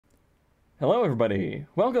Hello, everybody.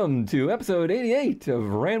 Welcome to episode 88 of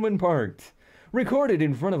Ranwin Parked, recorded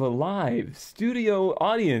in front of a live studio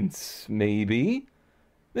audience, maybe.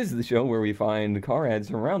 This is the show where we find car ads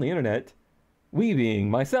from around the internet, we being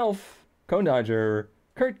myself, Cone Dodger,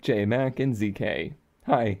 Kurt J. Mack, and ZK.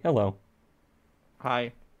 Hi, hello.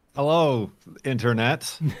 Hi. Hello,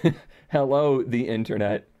 Internet. Hello, the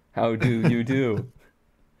internet. How do you do?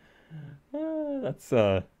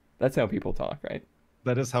 That's how people talk, right?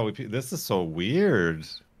 That is how this is so weird.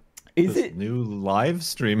 Is This it? new live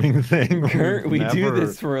streaming thing? Kurt, we do Never-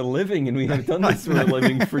 this for a living, and we have done this for a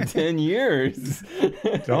living for 10 years.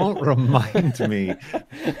 Don't remind me.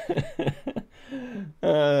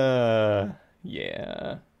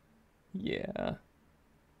 Yeah. Yeah.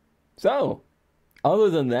 So, other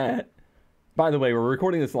than that, by the way, we're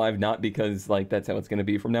recording this live not because, that's how it's going to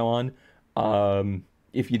be from now on.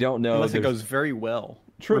 If you don't know, Unless it there's- goes very well.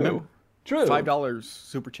 True. Remember, True. $5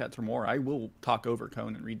 super chats or more. I will talk over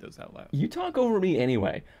Cone and read those out loud. You talk over me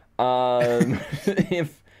anyway.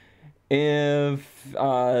 If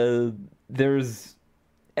there's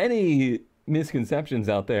any misconceptions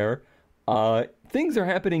out there, things are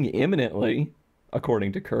happening imminently,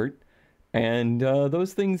 according to Kurt, and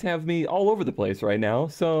those things have me all over the place right now.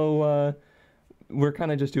 So we're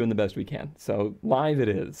kind of just doing the best we can. So live it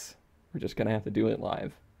is. We're just gonna have to do it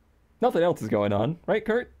live. Nothing else is going on, right,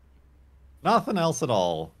 Kurt? Nothing else at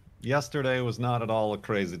all. Yesterday was not at all a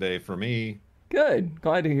crazy day for me. Good.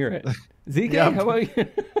 Glad to hear it. ZK, Yep. how about you?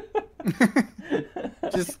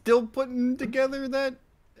 Just still putting together that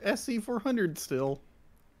SC400 still.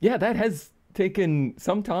 Yeah, that has taken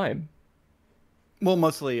some time. Well,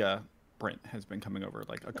 mostly Brent has been coming over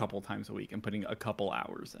like a couple times a week and putting a couple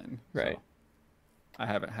hours in. Right. So I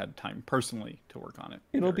haven't had time personally to work on it.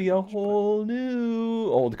 It'll very be a much, but- whole new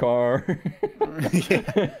old car.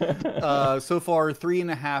 Yeah. So far,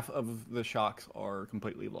 3.5 of the shocks are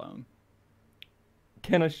completely blown.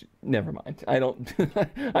 Never mind. I don't.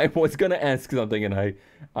 I was gonna ask something, and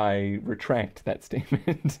I retract that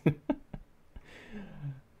statement.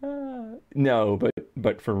 No,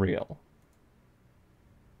 but for real.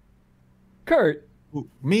 Kurt, Ooh,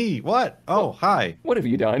 me? What? Oh, hi. what have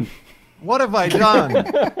you done? What have I done?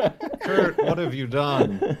 Kurt, what have you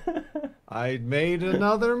done? I made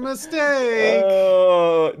another mistake.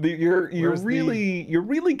 Oh, you're Where's you're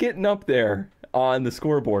really getting up there on the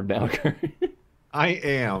scoreboard now, Kurt. I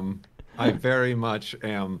am. I very much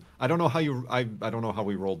am. I don't know how I don't know how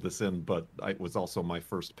we rolled this in, but it was also my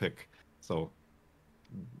first pick, so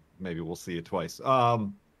maybe we'll see it twice. I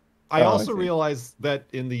Oh, I also see. realized that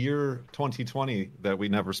in the year 2020 that we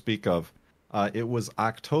never speak of, it was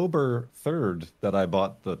October 3rd that I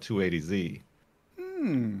bought the 280Z.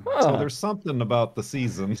 So Huh. there's something about the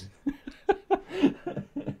season.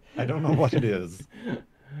 I don't know what it is,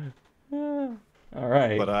 All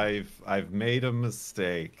right. but I've made a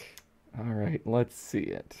mistake. All right, let's see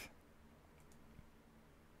it.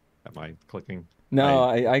 Am I clicking? No,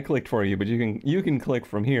 I clicked for you, but you can click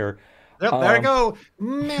from here. Yep, there I Um, go.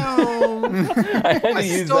 Meow. I had to I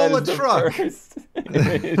use stole that a as the truck. first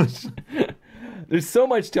image. There's so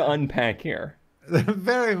much to unpack here.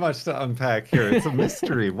 Very much to unpack here. It's a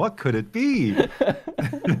mystery. What could it be?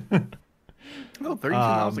 Oh, 32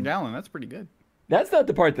 miles a gallon. That's pretty good. That's not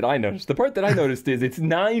the part that I noticed. The part that I noticed is it's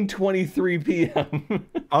 9:23 p.m.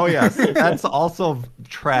 Oh yes, that's also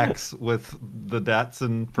tracks with the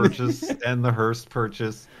Datsun purchase and the Hearst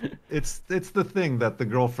purchase. It's the thing that the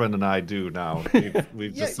girlfriend and I do now.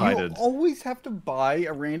 We've decided. You always have to buy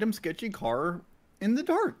a random sketchy car in the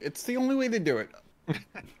dark. It's the only way to do it.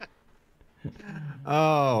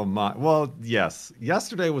 Oh my. Well, yes.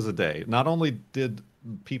 Yesterday was a day. Not only did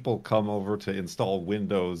people come over to install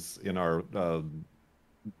windows in our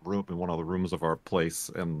room, in one of the rooms of our place,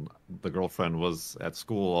 and the girlfriend was at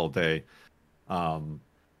school all day.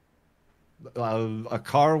 A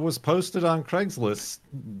car was posted on Craigslist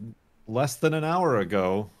less than an hour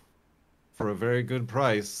ago for a very good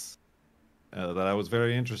price that I was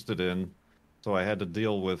very interested in. So I had to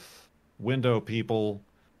deal with window people.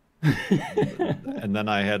 And then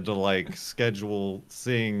I had to schedule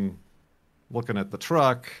looking at the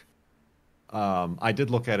truck. I did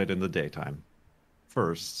look at it in the daytime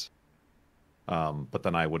first, but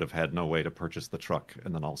then I would have had no way to purchase the truck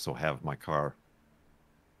and then also have my car.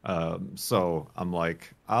 So I'm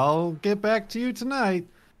like, I'll get back to you tonight,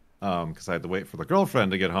 because I had to wait for the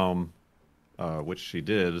girlfriend to get home, which she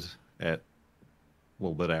did at a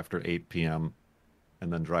little bit after 8 p.m.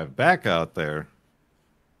 and then drive back out there,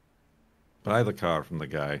 buy the car from the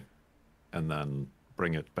guy, and then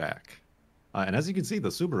bring it back. And as you can see, the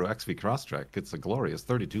Subaru XV Crosstrek, it's a glorious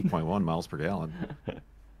 32.1 miles per gallon.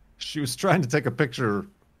 she was trying to take a picture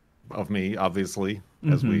of me, obviously,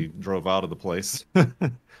 as we drove out of the place.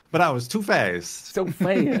 But I was too fast. So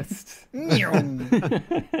fast.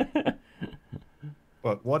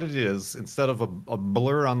 But what it is, instead of a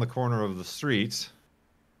blur on the corner of the street,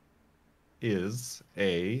 is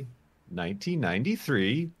a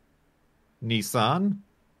 1993 Nissan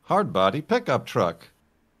hardbody pickup truck.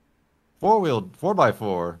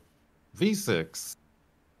 4x4, V6,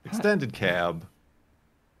 extended cab,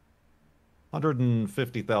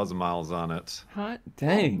 150,000 miles on it. Hot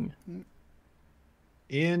dang.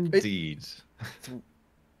 Indeed.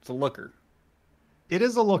 It's a looker. It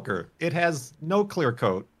is a looker. It has no clear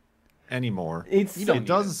coat anymore. It's It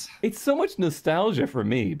does. It's so much nostalgia for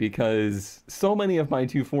me because so many of my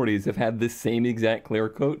 240s have had this same exact clear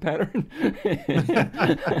coat pattern.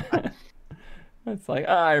 It's like,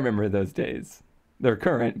 I remember those days. They're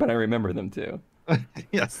current, but I remember them too.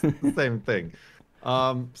 Yes, the same thing.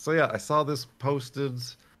 So yeah, I saw this posted.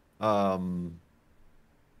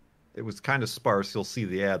 It was kind of sparse. You'll see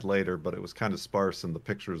the ad later, but it was kind of sparse in the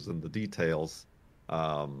pictures and the details.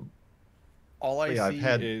 All I yeah, see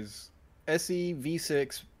is SE,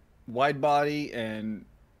 V6, wide body, and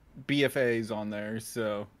BFAs on there.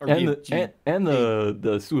 So And the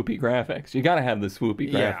swoopy graphics. You got to have the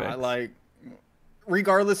swoopy graphics. yeah, like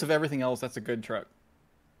regardless of everything else, that's a good truck.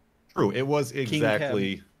 True, it was King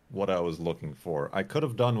exactly what I was looking for. I could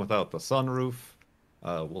have done without the sunroof.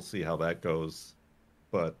 We'll see how that goes.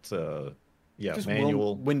 But yeah, Just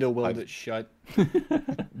manual. window weld it shut.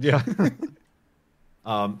 Yeah.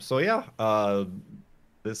 So yeah,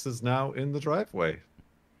 this is now in the driveway,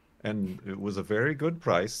 and it was a very good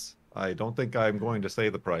price. I don't think I'm going to say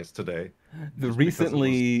the price today. The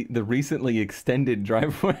recently extended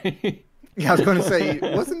driveway. Yeah, I was going to say,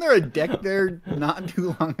 wasn't there a deck there not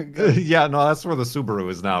too long ago? Yeah, no, that's where the Subaru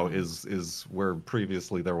is now. Is where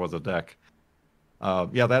previously there was a deck.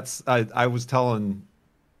 Yeah, that's I was telling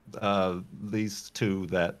these two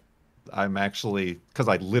that I'm actually, because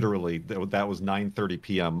I literally, that was 9:30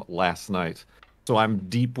 p.m. last night, so I'm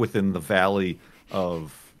deep within the valley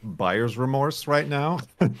of buyer's remorse right now.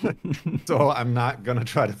 So I'm not gonna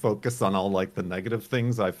try to focus on all like the negative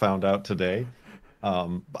things I found out today.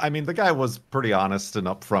 I mean, the guy was pretty honest and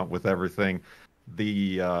upfront with everything.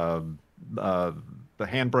 The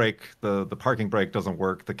handbrake, the parking brake doesn't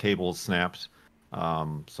work. The cable's snapped.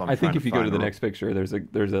 So I think if you go to the next picture, there's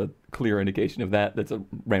a clear indication of that. That's a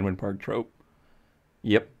Ranwin Park trope.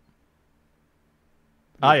 Yep.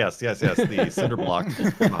 Ah, yes, the cinder block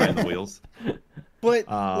behind the wheels. But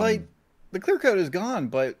like the clear coat is gone,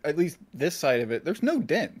 but at least this side of it, there's no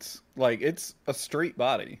dents. Like it's a straight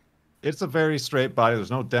body. It's a very straight body. There's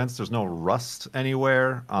no dents. There's no rust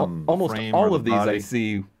anywhere. Almost all of these I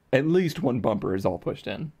see. At least one bumper is all pushed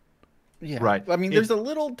in. Yeah, right. I mean, there's a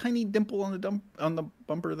little tiny dimple on the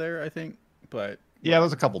bumper there, I think. But yeah,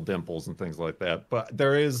 there's a couple dimples and things like that. But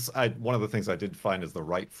there is one of the things I did find is the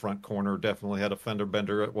right front corner definitely had a fender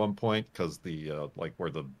bender at one point because the like where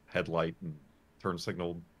the headlight and turn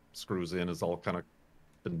signal screws in is all kind of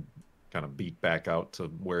been beat back out to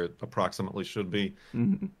where it approximately should be.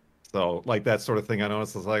 Mm-hmm. So, like that sort of thing, I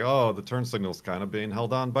noticed is like, oh, the turn signal's kind of being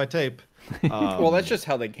held on by tape. Well, that's just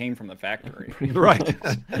how they came from the factory. Right.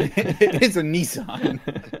 It is a Nissan.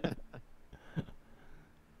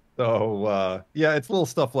 So, yeah, it's little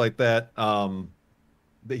stuff like that.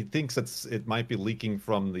 He thinks it might be leaking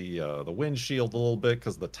from the windshield a little bit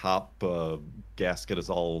because the top gasket is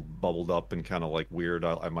all bubbled up and kind of like weird.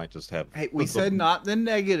 I might just have. Hey, we said not the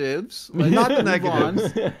negatives. Not the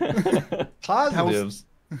negatives. Positives.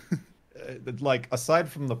 Like aside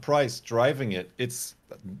from the price, driving it's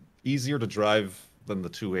easier to drive than the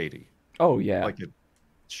 280. Oh yeah, like it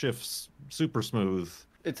shifts super smooth.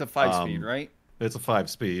 It's a 5-speed, right? It's a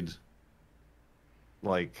 5-speed.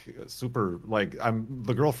 Like super. Like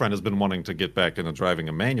the girlfriend has been wanting to get back into driving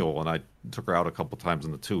a manual, and I took her out a couple times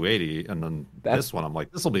in the 280, and then this one I'm like,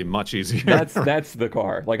 this will be much easier. That's the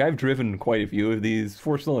car. Like I've driven quite a few of these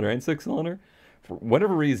 4-cylinder and 6-cylinder. For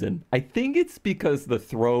whatever reason, I think it's because the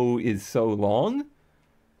throw is so long.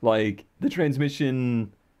 Like the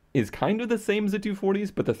transmission is kind of the same as the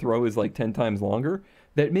 240s, but the throw is like 10 times longer.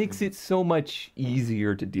 That makes it so much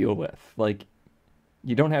easier to deal with. Like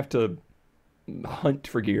you don't have to hunt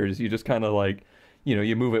for gears. You just kind of like,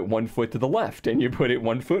 you move it 1 foot to the left and you put it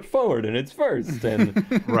 1 foot forward and it's first. And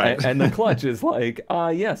right. And the clutch is like,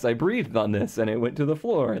 yes, I breathed on this and it went to the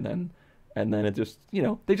floor and then it just,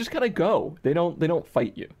 they just kind of go. They don't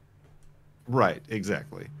fight you. Right,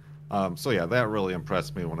 exactly. So yeah, that really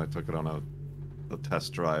impressed me when I took it on a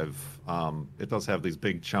test drive. It does have these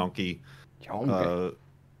big chunky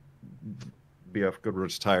BF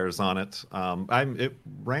Goodrich tires on it. It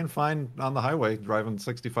ran fine on the highway, driving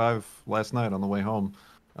 65 last night on the way home.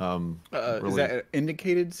 Is Really, that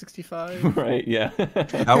indicated 65? Right, yeah.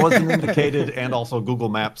 that wasn't indicated, and also Google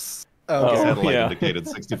Maps Okay. satellite yeah. indicated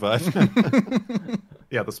 65.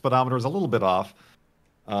 Yeah, the speedometer is a little bit off.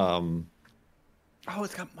 Oh,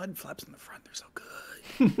 it's got mud flaps in the front. They're so good.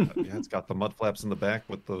 Yeah, it's got the mud flaps in the back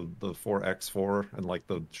with the 4X4 and like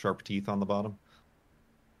the sharp teeth on the bottom.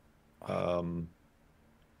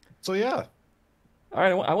 So yeah, All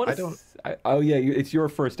right, I want I to. don't- Oh yeah, it's your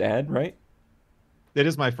first ad, right? it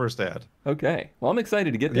is my first ad. Okay. Well, I'm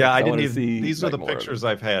excited to get there. Yeah, 'cause I wanna didn't even. see These are like, the more of it. pictures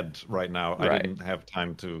I've had right now. I Right. didn't have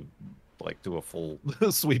time to like do a full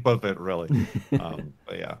sweep of it, really.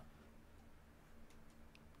 But yeah,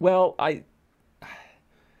 Well,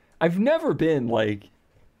 I've never been like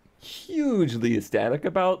hugely ecstatic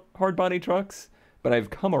about hard body trucks, but I've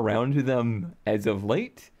come around to them as of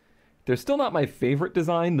late. They're still not my favorite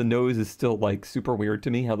design. The nose is still like super weird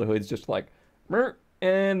to me. How the hood's just like, "Mer,"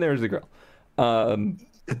 and there's the grill.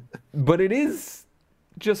 But it is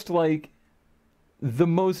just like the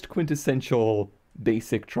most quintessential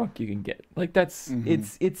basic truck you can get. Like that's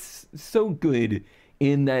it's so good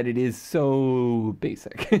in that it is so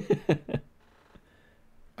basic.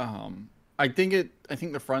 I think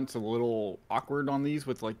the front's a little awkward on these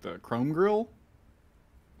with like the chrome grille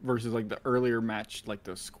versus like the earlier matched like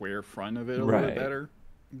the square front of it a little Right. bit better.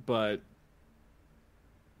 But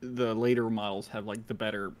the later models have like the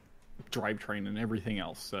better drivetrain and everything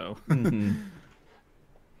else. So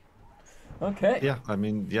Okay. yeah. I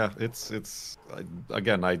mean, yeah.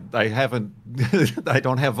 Again, I haven't. I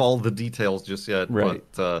don't have all the details just yet. Right.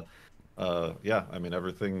 But yeah. I mean,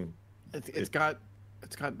 everything. it's got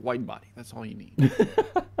wide body. That's all you need.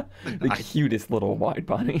 The cutest little wide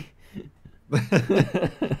body.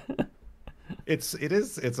 It's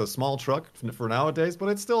a small truck for nowadays, but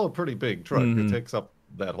it's still a pretty big truck. It takes up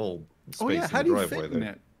that whole space Oh yeah, in how the do you driveway fit in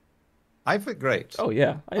there. it? I fit great. Oh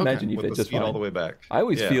yeah, I imagine you with fit the just seat fine. all the way back. I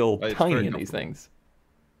always Yeah, feel it's tiny very in these comfortable.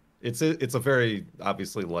 things. It's a very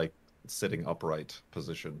obviously like sitting upright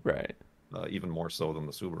position, Right. even more so than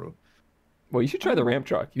the Subaru. Well, you should try the ramp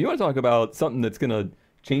truck. If you want to talk about something that's gonna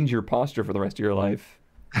change your posture for the rest of your life,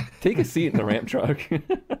 take a seat in the ramp truck.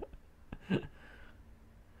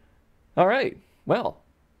 All right. Well,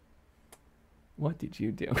 what did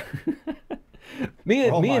you do? me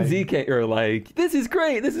and ZK are like, this is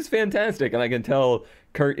great. This is fantastic. And I can tell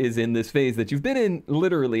Kurt is in this phase that you've been in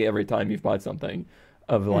literally every time you've bought something.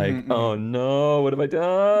 Of like, oh no, what have I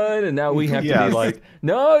done? And now we have to Yes. be like,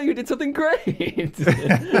 no, you did something great.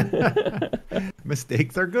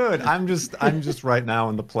 Mistakes are good. I'm just right now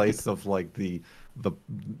in the place of like the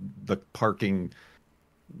parking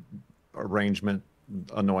arrangement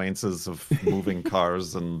annoyances of moving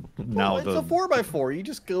cars, and now Well, it's a 4x4. You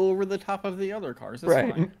just go over the top of the other cars. That's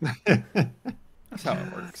Right. fine. That's how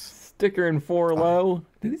it works. Sticker and 4 low.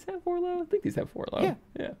 Do these have 4 low? I think these have 4 low. Yeah.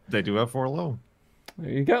 Yeah. they do have 4 low. There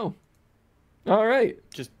you go. All right.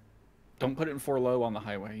 Just don't put it in 4 low on the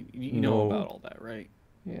highway. You know No. about all that, right?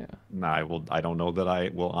 Yeah. Nah, I don't know that I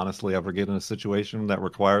will honestly ever get in a situation that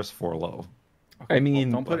requires 4 low. I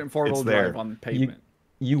mean, Don't put it in 4-wheel it's drive there. on pavement.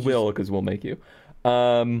 you will because we'll make you.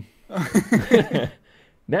 Now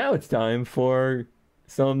it's time for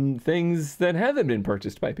some things that haven't been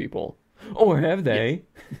purchased by people, or have they?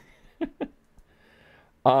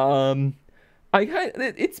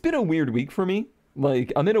 It's been a weird week for me.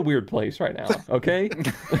 Like I'm in a weird place right now. Okay.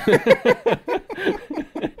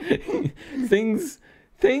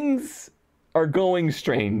 things are going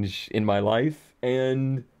strange in my life,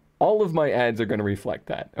 and all of my ads are going to reflect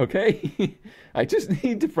that. Okay. I just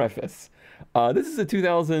need to preface. This is a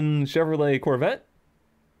 2000 Chevrolet Corvette.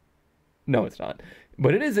 No, it's not.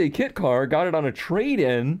 But it is a kit car. Got it on a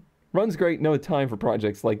trade-in. Runs great. No time for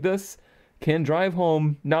projects like this. Can drive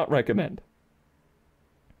home. Not recommend.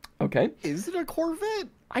 Okay. Is it a Corvette?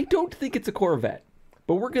 I don't think it's a Corvette.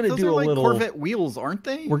 But we're going to Those do are a like little... Corvette wheels, aren't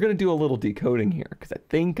they? We're going to do a little decoding here. Because I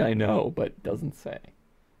think I know, but it doesn't say.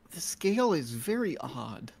 The scale is very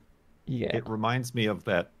odd. Yeah. It reminds me of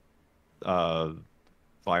that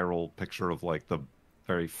viral picture of like the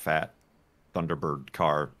very fat Thunderbird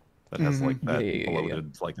car that has like that Yeah.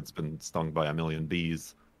 bloated, like it's been stung by a million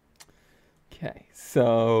bees. Okay.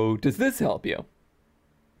 So, does this help you?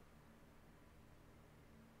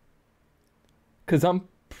 Because I'm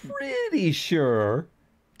pretty sure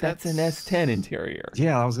that's an S10 interior.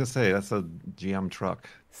 Yeah, I was gonna say that's a GM truck.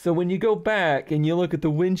 So when you go back and you look at the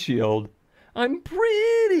windshield, I'm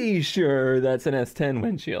pretty sure that's an S10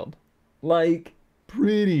 windshield. Like,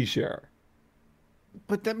 pretty sure.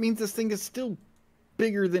 But that means this thing is still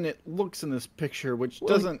bigger than it looks in this picture, which Well,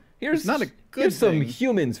 doesn't. Here's It's not a good here's some thing.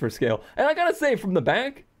 humans for scale, and I gotta say, from the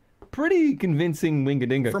back, pretty convincing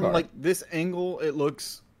Wingadinga From car. like this angle, it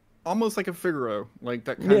looks almost like a Figaro, like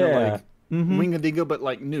that kind Yeah. of like Mhm. Wingadinga, but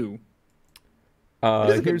like new. It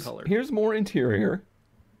is a good color. Here's more interior.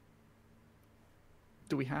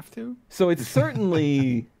 Do we have to? So it's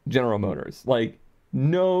certainly General Motors. Like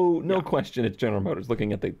no Yeah. question, it's General Motors.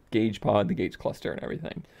 Looking at the gauge pod, the gauge cluster, and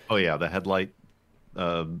everything. Oh yeah, the headlight,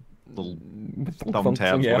 little thumb Thunk,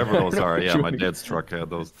 tabs, yeah. whatever those are. Yeah, my Sure. dad's truck had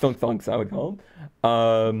those. Thunk thunks, I would call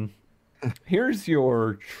them. Here's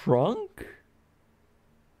your trunk?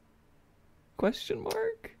 Question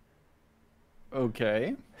mark?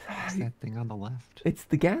 Okay. What's that thing on the left? It's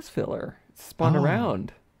the gas filler. It's spun Oh.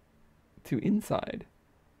 around to inside.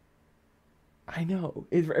 I know.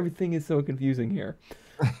 Everything is so confusing here.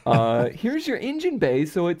 Here's your engine bay,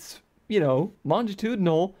 so it's,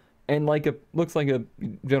 longitudinal and looks like a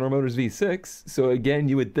General Motors V6. So again,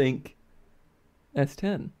 you would think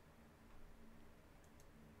S10.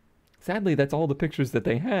 Sadly, that's all the pictures that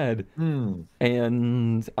they had,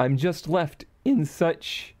 and I'm just left in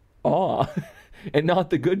such awe, and not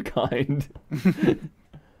the good kind.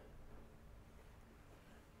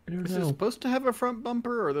 I don't Is it know. supposed to have a front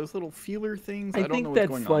bumper or those little feeler things? I don't know think what's that's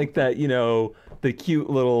going on. like that, the cute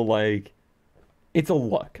little it's a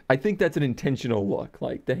look. I think that's an intentional look,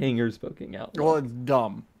 like the hangers poking out. Well, Look. it's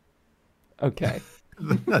dumb. Okay.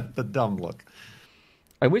 The dumb look.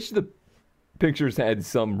 I wish the pictures had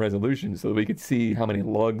some resolution so that we could see how many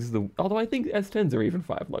lugs although I think S10s are even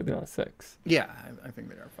 5 lug, they're not 6. Yeah, I think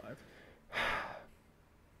they are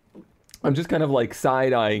 5. I'm just kind of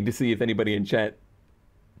side-eyeing to see if anybody in chat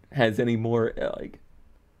has any more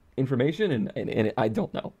information, and I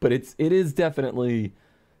don't know, but it is definitely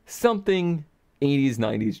something 80s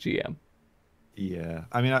 90s GM. Yeah,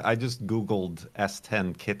 I mean, I just Googled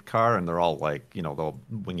S10 kit car, and they're all the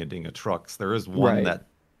Wingadinga trucks. There is one Right. that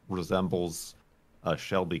resembles a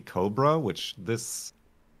Shelby Cobra, which this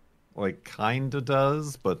kind of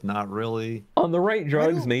does, but not really. On the right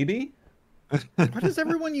drugs, don't- maybe. Why does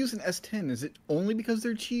everyone use an S10? Is it only because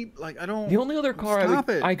they're cheap? I don't. The only other car Stop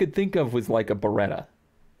it. I could think of was a Beretta,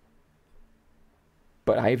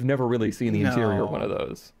 but I've never really seen the interior of one of No.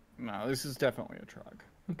 those. No, this is definitely a truck.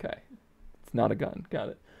 Okay. It's not a gun. Got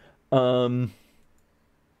it. All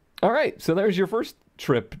right. So there's your first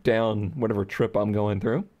trip down whatever trip I'm going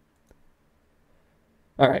through.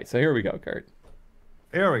 All right. So here we go, Kurt.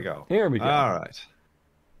 Here we go. Here we go. All right.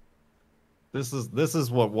 This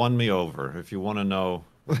is what won me over. If you want to know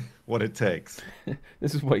what it takes,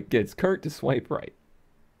 This is what gets Kurt to swipe right.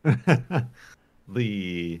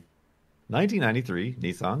 the 1993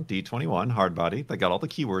 Nissan D21 hardbody. They got all the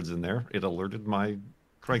keywords in there. It alerted my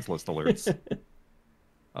Craigslist alerts.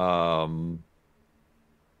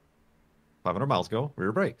 500 miles ago,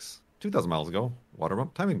 rear brakes. 2,000 miles ago, water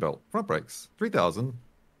pump timing belt, front brakes. 3,000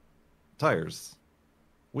 tires,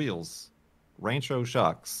 wheels, Rancho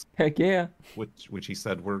shocks, Heck yeah. which he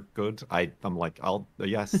said were good. I'm like, I'll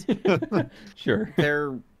yes. Sure.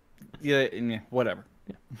 They're, yeah, whatever.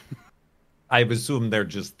 I assume they're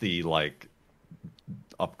just the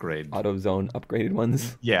upgrade. AutoZone upgraded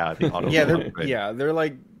ones. Yeah, the auto Yeah, upgrade. they're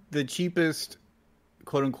like the cheapest,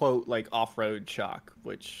 quote unquote, off-road shock,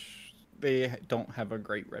 which they don't have a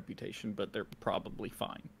great reputation, but they're probably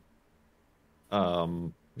fine.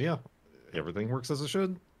 Yeah, everything works as it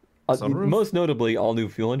should. Uh, Sunroof? most notably, all new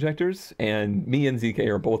fuel injectors, and me and ZK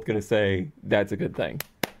are both going to say that's a good thing.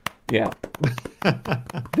 Yeah.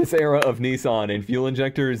 This era of Nissan and fuel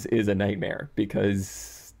injectors is a nightmare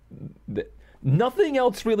because nothing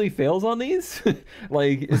else really fails on these.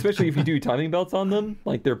 Especially if you do timing belts on them,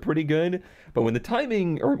 they're pretty good. But when the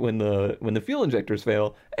timing or when the fuel injectors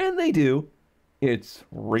fail, and they do, it's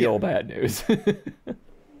real bad news.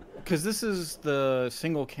 Because this is the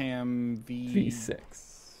single cam V6.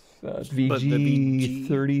 But VG the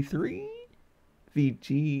 33?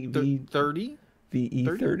 VG 30.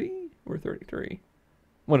 VE30 or 33?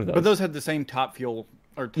 One of those. But those had the same top fuel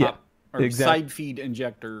or top Yeah, or exact- side feed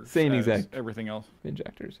injector. Same as exact. everything else.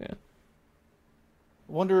 injectors, yeah.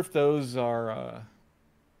 Wonder if those are.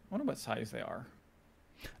 Wonder what size they are.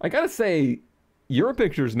 I gotta say, your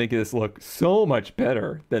pictures make this look so much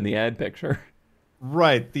better than the ad picture.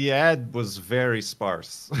 Right, the ad was very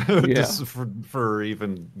sparse, just for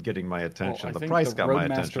even getting my attention. I The think price the got my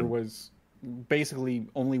Roadmaster attention. was basically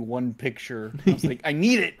only one picture. I was like, I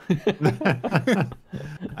need it.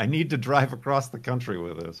 I need to drive across the country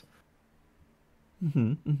with this.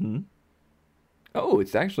 Oh,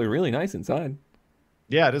 it's actually really nice inside.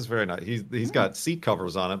 Yeah, it is very nice. He's got seat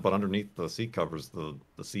covers on it, but underneath the seat covers, the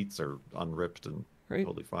seats are unripped and Great.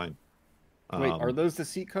 totally fine. Wait, are those the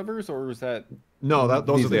seat covers or was that? No, those These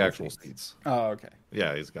are are the the actual seats. seats. Oh, okay.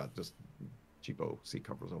 Yeah, he's got just cheapo seat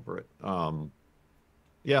covers over it.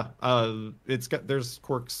 Yeah, there's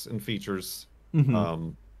quirks and features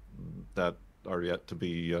Mhm. that are yet to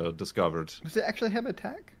be discovered. Does it actually have a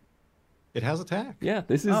tag? It has a tag. Yeah,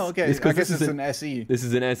 this is. Oh, okay. It's 'cause I guess this it's is an SE. This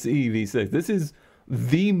is an SE V6. This is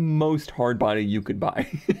the most hard body you could buy.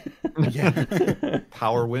 Yeah.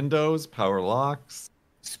 Power windows, power locks.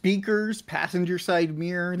 Speakers, passenger side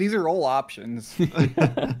mirror. These are all options.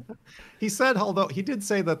 He said, although he did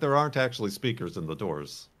say that there aren't actually speakers in the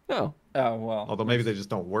doors. No. Oh well. Although maybe they just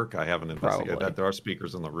don't work. I haven't investigated Probably. that. There are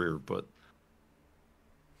speakers in the rear, but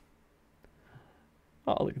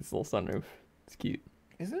Oh, look at this little sunroof. It's cute.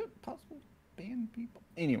 Is it possible to ban people?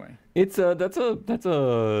 Anyway. It's that's a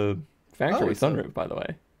factory it's a- sunroof, by the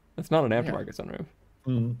way. That's not an aftermarket sunroof.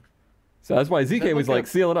 mm, So that's why ZK that was like like, a-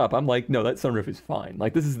 seal it up. I'm like, no, that sunroof is fine.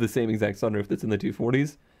 Like, this is the same exact sunroof that's in the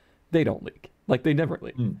 240s. They don't leak. Like, they never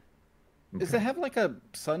leak. Does it have like a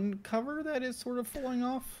sun cover that is sort of falling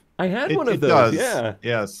off? I had it, one of it those. does. Yeah.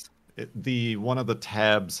 Yes. The one of the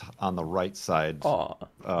tabs on the right side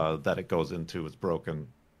Aw. that it goes into is broken.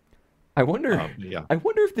 I wonder. Yeah. I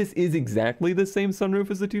wonder if this is exactly the same sunroof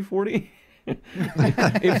as the 240.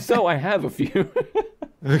 If so, I have a few.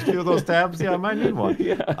 A few of those tabs, yeah, I might need one.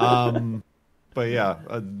 Yeah. But yeah,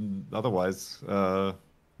 otherwise, yeah,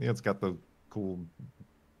 it's got the cool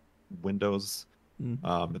windows.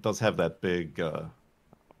 It does have that big. If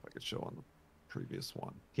I could show on the previous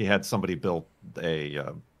one, he had somebody built a.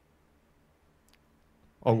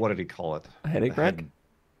 Oh, what did he call it? A headache rack?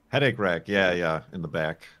 Headache rack, yeah, in the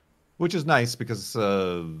back, which is nice because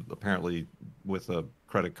apparently with a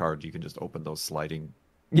credit card you can just open those sliding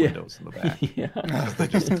windows in the back. Yeah. They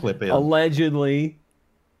just clip in. Allegedly,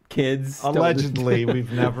 kids. don't- Allegedly,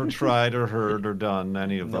 we've never tried or heard or done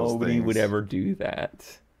any of those Nobody things. would ever do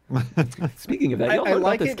that. Speaking of that, I- y'all I heard about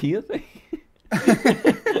like this it. Kia thing?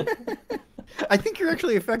 I think you're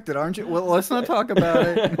actually affected, aren't you? Well, let's not talk about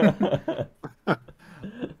it.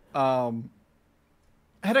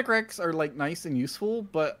 Headache racks are like nice and useful,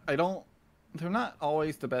 but they're not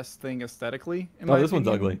always the best thing aesthetically. In Oh, my this one's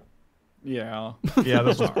opinion. ugly. Yeah. Yeah,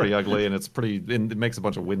 this one's pretty ugly, and it makes a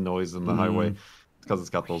bunch of wind noise in the highway because it's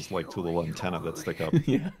got those like two little antennae that stick up.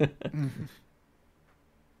 Yeah.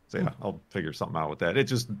 So yeah, I'll figure something out with that. It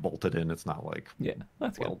just bolted in. It's not like Yeah,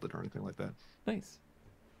 that's good. welded or anything like that. Nice.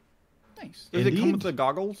 Nice. Does it come with Indeed. the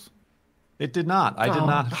goggles? It did not. I did Oh.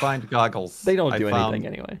 not find goggles. They don't I do found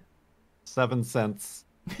anything anyway. 7 cents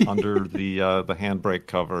under the handbrake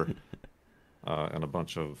cover and a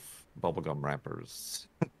bunch of bubblegum wrappers.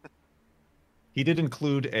 He did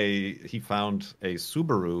include he found a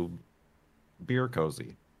Subaru beer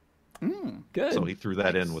cozy. Good. So he threw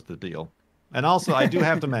that in with the deal. And also, I do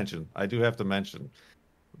have to mention,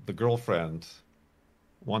 the girlfriend,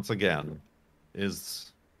 once again,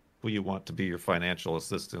 is who you want to be your financial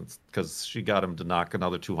assistant because she got him to knock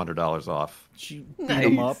another $200 off. She beat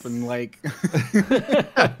them Nice. up and like.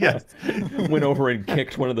 Yes. Went over and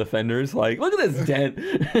kicked one of the fenders. Like, look at this dent.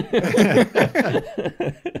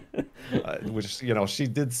 Which, she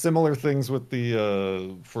did similar things with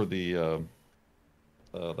the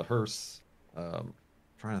hearse.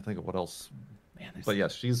 Trying to think of what else. Man, But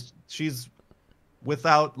yes, she's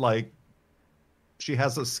without she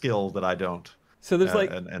has a skill that I don't. so there's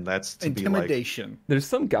like and that's to be Intimidation. there's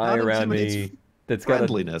some guy Not around me intimidation, that's got a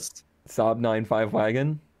friendliness. Saab 9.5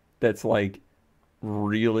 wagon that's like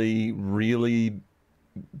really, really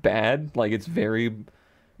bad. Like it's very,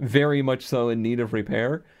 very much so in need of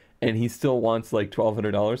repair, and he still wants like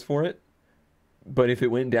 $1,200 for it. But if it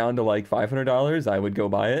went down to like $500, I would go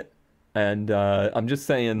buy it. And I'm just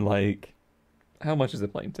saying, like, how much is a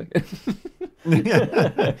plane ticket?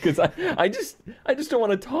 Because I just don't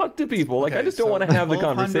want to talk to people. Like I Okay, just don't so want to have the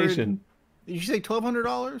 1,200 conversation. Did you say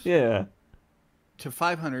 $1,200? Yeah. To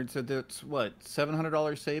 500, so that's what,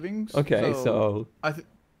 $700 savings? Okay, so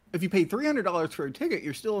if you pay $300 for a ticket,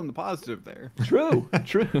 you're still in the positive there. true,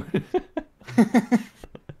 true.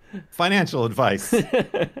 Financial advice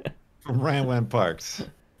from Ranwan Parks.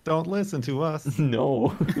 Don't listen to us.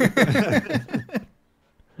 No.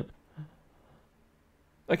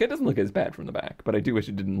 Like it doesn't look as bad from the back, but I do wish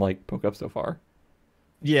it didn't like poke up so far.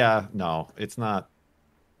 Yeah, no, it's not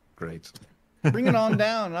great. Bring it on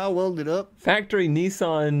down, and I'll weld it up. Factory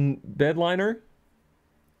Nissan bed liner.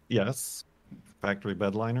 Yes, factory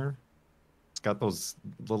bed liner. It's got those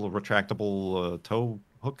little retractable tow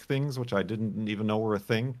hook things, which I didn't even know were a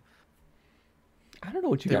thing. I don't know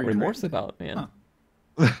what you They got retract. remorse about, man.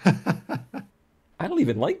 Huh. I don't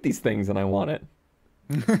even like these things, and I want it.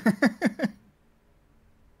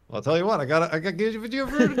 I'll tell you what, I got to give you a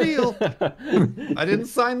deal. I didn't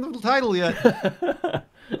sign the title yet.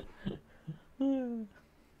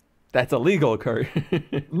 That's illegal, Kurt.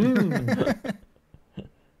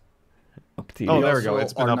 Up to you. Oh, there we also go.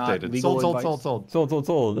 It's been are not updated. legal Sold.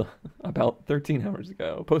 Sold. About 13 hours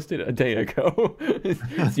ago. Posted a day ago.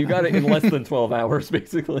 So you got it in less than 12 hours,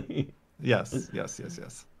 basically. Yes.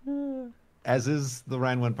 As is the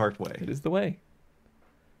Rhineland Park way. It is the way.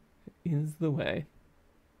 It is the way.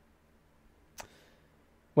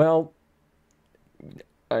 Well,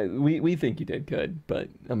 we think you did good, but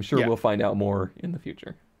I'm sure we'll find out more in the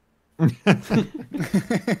future.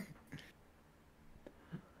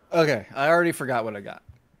 Okay, I already forgot what I got.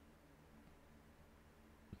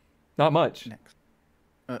 Not much. Next.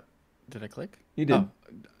 Did I click? You did. Oh,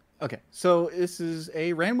 okay, so this is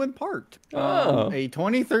a Ranwood Park. Oh. A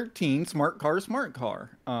 2013 smart car.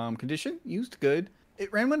 Condition, used good.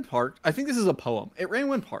 It Ranwood Park. I think this is a poem. It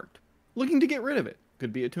Ranwood Park. Looking to get rid of it.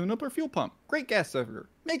 Could be a tune-up or fuel pump. Great gas sucker.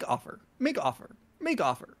 Make offer.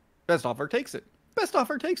 Best offer takes it. If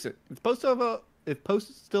post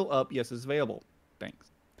is still up, yes, it's available. Thanks.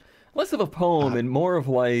 Less of a poem and more of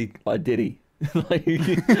like a ditty. Like...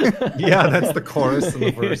 Yeah, that's the chorus and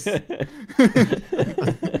the verse.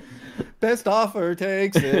 Best offer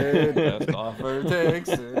takes it. Best offer takes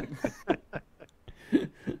it.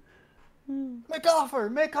 Make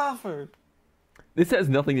offer. This has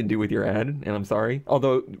nothing to do with your ad, and I'm sorry.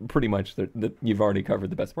 Although, pretty much, you've already covered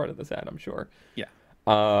the best part of this ad, I'm sure. Yeah.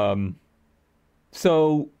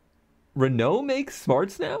 So, Renault makes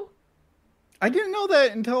smarts now? I didn't know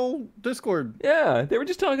that until Discord. Yeah, they were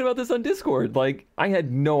just talking about this on Discord. Like, I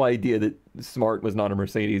had no idea that Smart was not a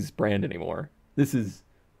Mercedes brand anymore. This is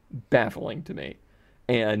baffling to me.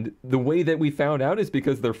 And the way that we found out is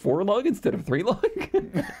because they're 4-lug instead of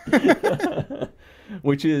 3-lug.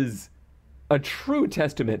 Which is a true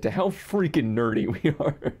testament to how freaking nerdy we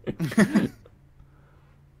are.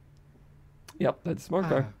 Yep, that's Smart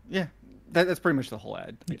Car. Yeah, that's pretty much the whole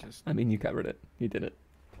ad. I mean, you covered it. You did it.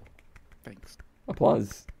 Thanks.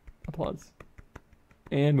 Applause.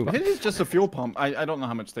 And move on. It is just a fuel pump. I don't know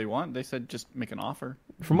how much they want. They said just make an offer.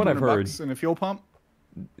 From what I've heard, $100 and a fuel pump.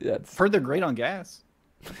 That's Heard they're great on gas.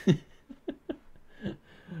 from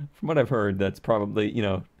what I've heard, that's probably,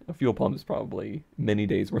 a fuel pump is probably many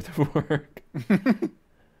days worth of work.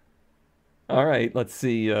 All right, let's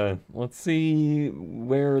see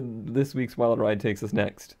where this week's Wild Ride takes us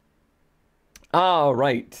next. All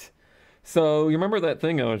right. So you remember that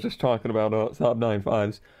thing I was just talking about, Saab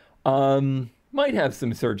 9.5s? Might have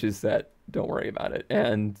some searches set. Don't worry about it.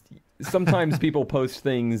 And sometimes people post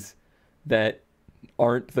things that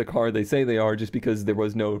aren't the car they say they are just because there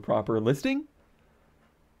was no proper listing.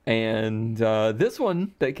 And this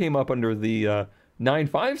one that came up under the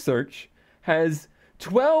 9.5 search has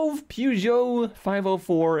 12 Peugeot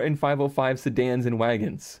 504 and 505 sedans and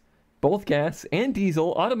wagons. Both gas and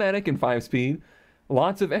diesel, automatic and 5-speed.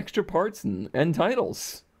 Lots of extra parts and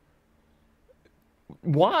titles.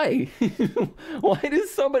 Why? Why does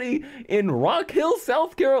somebody in Rock Hill,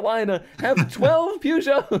 South Carolina have 12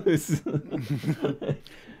 Peugeots?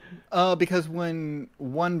 Because when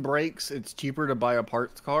one breaks, it's cheaper to buy a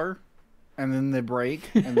parts car. And then they break,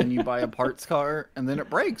 and then you buy a parts car, and then it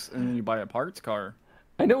breaks, and then you buy a parts car.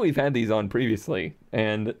 I know we've had these on previously,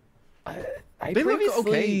 and I They look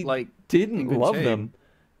previously okay, like, in didn't good love shape. them.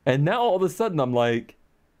 And now all of a sudden I'm like,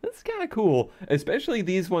 that's kind of cool. Especially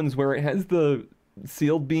these ones where it has the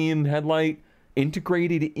sealed beam headlight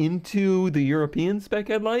integrated into the European spec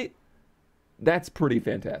headlight. That's pretty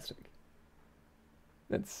fantastic.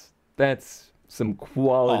 That's some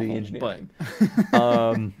quality Awful, engineering.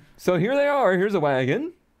 So here they are. Here's a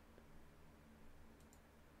wagon.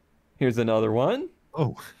 Here's another one.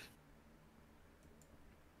 Oh,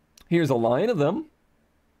 Here's a line of them.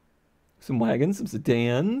 Some wagons, some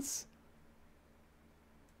sedans.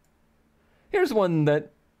 Here's one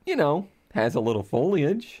that, has a little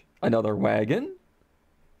foliage. Another wagon.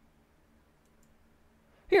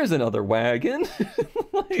 Here's another wagon.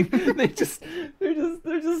 Like, they're just all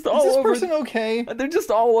Is this over. person okay? They're just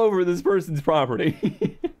all over this person's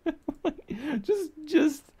property. Like,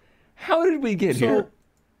 just how did we get here?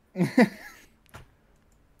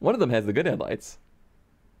 One of them has the good headlights.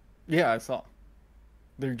 Yeah, I saw.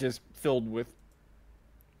 They're just filled with.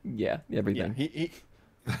 Yeah, everything. He's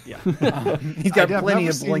got I've plenty never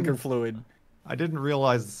of seen- blinker fluid. I didn't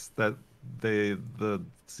realize that the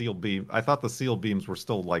seal beam. I thought the seal beams were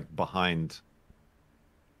still like behind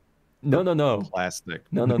No. plastic.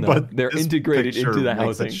 No. But They're this integrated picture into the makes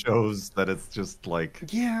housing. It shows that it's just like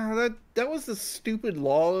Yeah, that was the stupid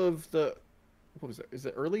law of the what was it? Is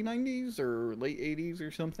it early 90s or late 80s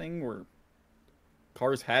or something where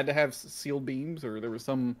cars had to have sealed beams, or there was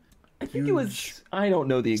some I think it was. huge I don't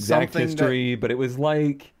know the exact something history, but it was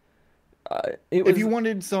like. It was if you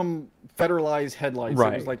wanted some federalized headlights, it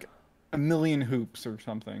Right. was like a million hoops or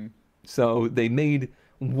something. so they made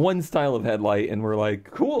one style of headlight, and we're like,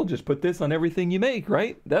 cool, just put this on everything you make,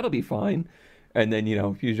 right? That'll be fine. And then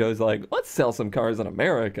Peugeot's like, let's sell some cars in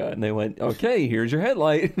America, and they went, okay, here's your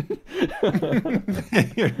headlight.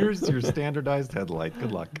 Here's your standardized headlight.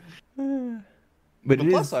 Good luck. But The it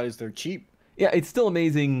plus is. size, they're cheap. Yeah, it's still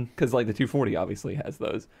amazing because like the 240 obviously has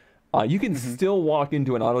those. You can still walk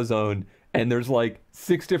into an AutoZone and there's like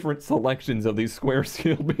 6 different selections of these square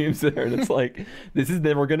steel beams there, and it's like this is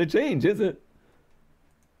never going to change, is it?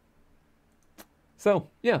 So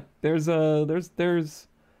yeah, there's another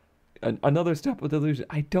step with illusion.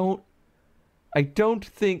 I don't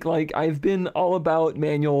think like I've been all about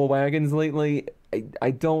manual wagons lately.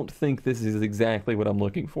 I don't think this is exactly what I'm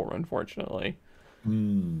looking for, unfortunately.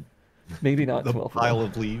 Maybe not The 12. pile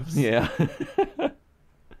of leaves. Yeah.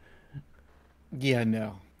 Yeah,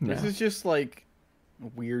 no. This No. is just like a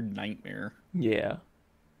weird nightmare. Yeah.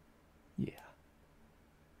 Yeah.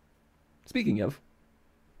 Speaking of,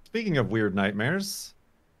 Speaking of weird nightmares,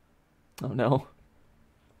 oh no,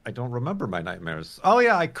 I don't remember my nightmares. Oh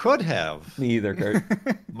yeah, I could have. me either, Kurt.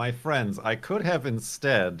 My friends, I could have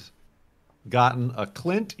instead gotten a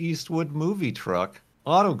Clint Eastwood movie truck,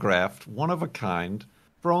 autographed, one of a kind,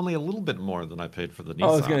 for only a little bit more than I paid for the Nissan.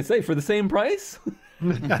 I was gonna say for the same price.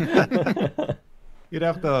 You'd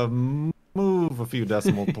have to move a few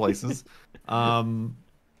decimal places.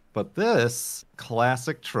 But this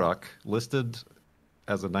classic truck, listed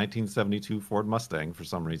as a 1972 Ford Mustang for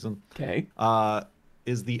some reason, Okay.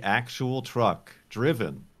 is the actual truck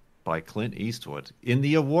driven by Clint Eastwood in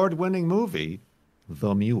the award-winning movie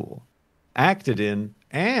The Mule, acted in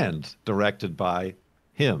and directed by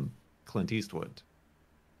him, Clint Eastwood.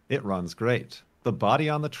 It runs great. The body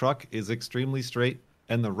on the truck is extremely straight,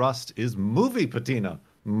 and the rust is movie patina.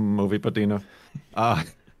 Movie patina.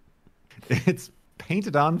 It's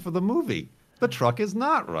painted on for the movie. The truck is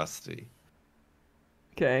not rusty.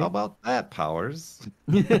 Okay. How about that, Powers?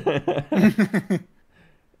 I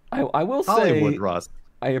will Hollywood say rust.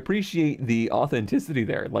 I appreciate the authenticity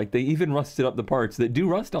there. Like they even rusted up the parts that do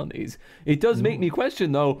rust on these. It does make me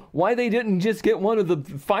question though why they didn't just get one of the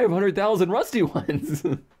 500,000 rusty ones.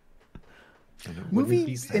 And it wouldn't Movie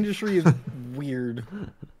be safe. industry is weird.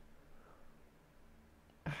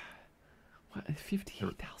 What,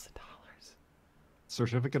 $58,000.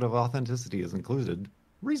 Certificate of authenticity is included.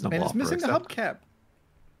 Reasonable And it's offer, missing the except- hubcap.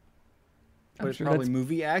 But I'm it's sure probably that's-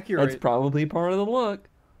 movie That's accurate. probably part of the look.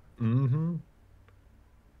 Mm-hmm.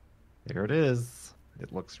 There it is.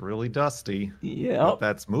 It looks really dusty. Yeah. But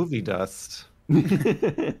that's movie dust.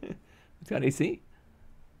 It's got AC.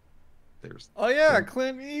 There's Oh yeah,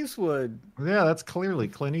 Clint Eastwood. Yeah, that's clearly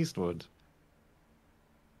Clint Eastwood.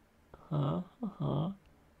 Huh.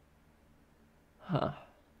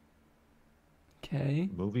 Okay.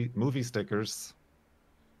 Movie stickers.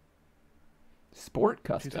 Sport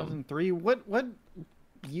custom. 2003. What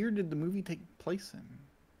year did the movie take place in?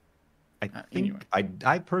 I think Anyway.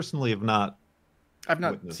 I personally have not. I've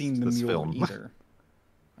not Witnessed seen the this mule film. either.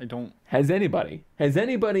 I don't. Has anybody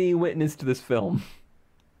witnessed this film?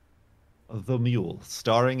 The Mule,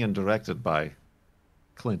 starring and directed by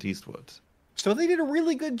Clint Eastwood. So they did a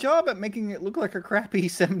really good job at making it look like a crappy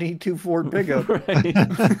 '72 Ford pickup. Right.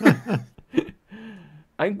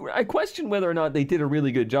 I question whether or not they did a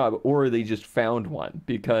really good job or they just found one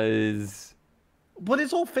because But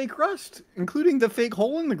it's all fake rust, including the fake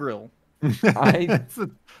hole in the grill. it's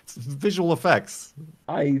visual effects.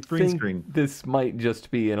 I Green think screen. this might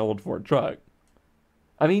just be an old Ford truck.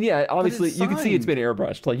 I mean, yeah, obviously it's you can see it's signed. been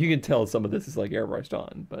airbrushed. Like you can tell some of this is like airbrushed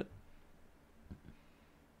on, but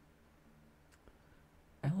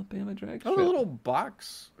Alabama drag Oh, strip. the little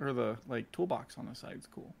box or the toolbox on the side's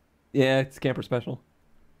cool. Yeah, it's camper special.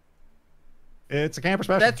 It's a camper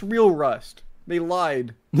special. That's real rust. They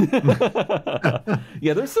lied.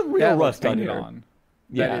 Yeah, there's some real That was rust on painted here. on.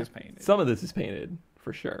 Yeah, That is painted. some of this is painted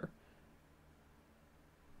for sure.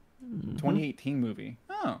 2018 movie.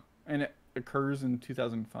 Oh, and it occurs in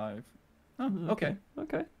 2005. Oh, okay.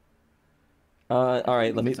 Okay. All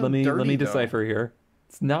right. Let me it's so let me dirty, though. decipher here.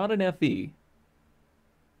 It's not an FE.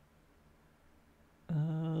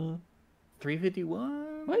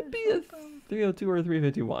 351. Might be a 302 or a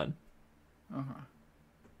 351. Uh-huh.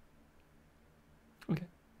 Okay.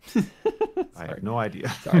 I have no idea.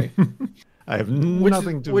 Sorry. I have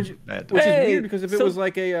nothing to add to Which it. is Hey, weird because if it so- was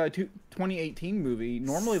like a 2018 movie,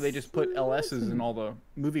 normally they just put LSs in all the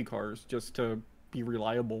movie cars just to be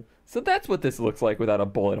reliable. So that's what this looks like without a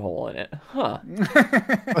bullet hole in it. Huh. Do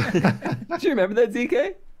you remember that,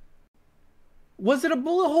 ZK? Was it a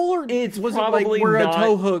bullet hole or It's was probably it like where not- a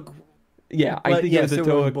tow hook? Yeah, I But think yes, it it was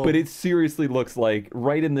a was toe hook, both. but it seriously looks like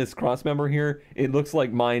right in this cross member here, it looks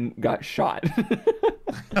like mine got shot.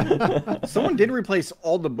 Someone did replace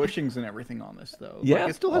all the bushings and everything on this though. Yeah,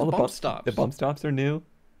 Like, it still has all the bump stops. The bump stops are new.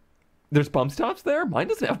 There's bump stops there? Mine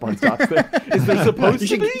doesn't have bump stops there. Is there supposed You to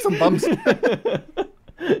should be? get some bumps.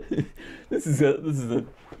 This is a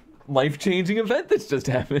life-changing event that's just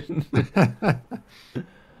happened.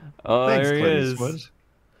 Oh, Thanks, there he Clint is. Eastwood.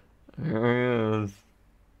 There he is.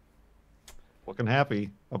 Looking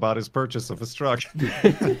happy about his purchase of his truck.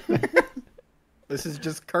 This is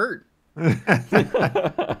just Kurt.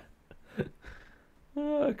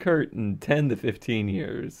 Kurt in 10 to 15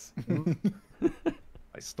 years.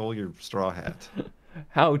 I stole your straw hat.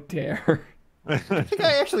 How dare. I think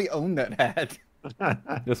I actually own that hat.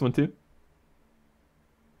 This one too?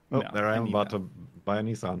 Oh, No, there I am need about that. to buy a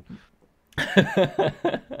Nissan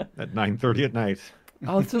at 9:30 at night.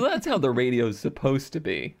 Oh, so that's how the radio's supposed to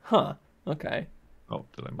be. Huh. Okay. Oh,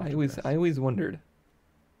 did I? Move I too always fast? I always wondered.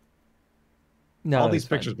 No, All that's these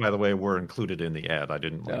fine. pictures, by the way, were included in the ad. I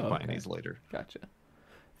didn't Oh, find okay. these later. Gotcha.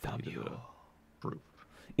 The Needed mule. Proof.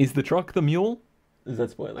 Is the truck the mule? Is that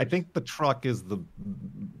spoiler? I think the truck is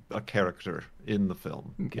a character in the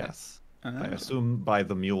film. Okay. Yes. I Ah. assume by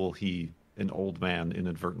the mule, an old man,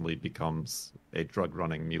 inadvertently becomes a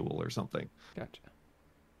drug-running mule or something. Gotcha.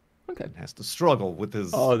 Okay. And has to struggle with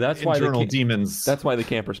his Oh, that's why they internal can't- demons. That's why the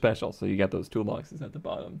camper special. So you got those toolboxes at the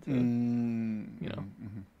bottom to Mm, you know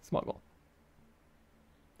smuggle.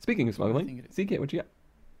 Speaking of smuggling, think it CK, what you got?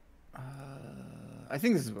 I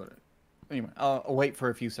think this is what. Anyway, I'll wait for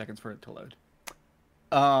a few seconds for it to load.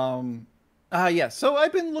 Yeah. So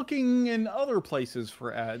I've been looking in other places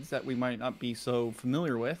for ads that we might not be so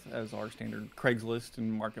familiar with as our standard Craigslist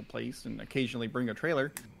and Marketplace, and occasionally bring a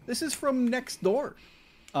trailer. This is from Nextdoor,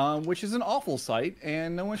 which is an awful site,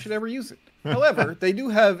 and no one should ever use it. However, they do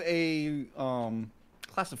have a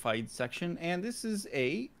classified section, and this is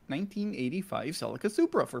a 1985 Celica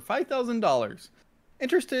Supra for $5,000.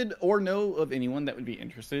 Interested or know of anyone that would be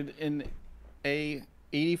interested in a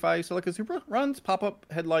 85 Celica Supra? Runs, pop-up,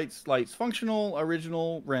 headlights, lights functional,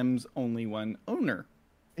 original, rims, only one owner.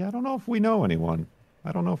 Yeah, I don't know if we know anyone.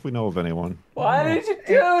 I don't know if we know of anyone. Why did you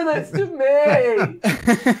do this to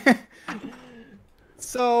me?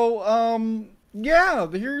 So, yeah,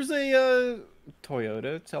 here's a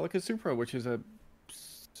Toyota Celica Supra, which is a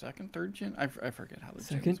third gen? I forget how the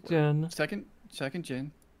Second gens work. gen. Second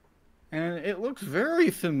gen. And it looks very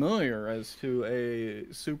familiar as to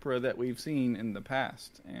a Supra that we've seen in the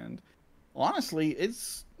past. And honestly,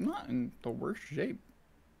 it's not in the worst shape.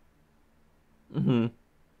 Mm-hmm.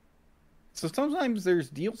 So sometimes there's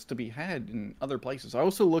deals to be had in other places. I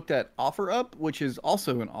also looked at OfferUp, which is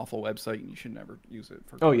also an awful website, and you should never use it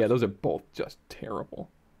for Oh cars. yeah, those are both just terrible.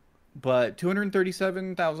 But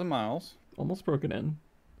 237,000 miles. Almost broken in.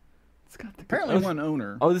 It's got the Apparently oh, one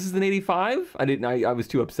owner. Oh, this is an 85? I didn't. I was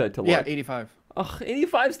too upset to look. Yeah, 85. Ugh,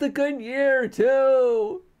 85's the good year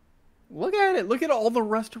too. Look at it. Look at all the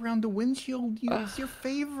rust around the windshield. It's your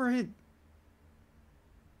favorite.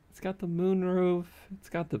 It's got the moonroof. It's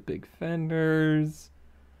got the big fenders.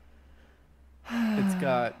 It's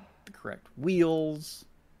got the correct wheels.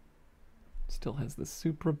 Still has the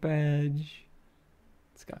Supra badge.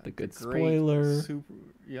 It's got the good Great spoiler. Super.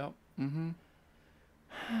 Yep. Mm-hmm.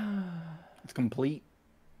 It's complete.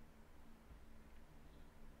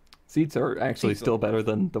 Seats are actually Seats still are- better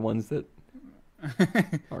than the ones that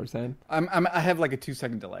ours had. I have like a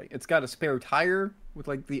 2-second delay. It's got a spare tire with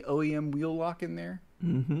like the OEM wheel lock in there.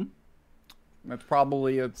 Mm-hmm. That's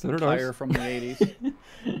probably a So did tire ours. from the 80s.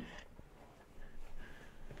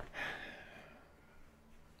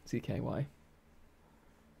 CKY.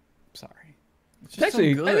 Sorry. It's It's just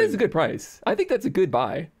actually, so that is a good price. I think that's a good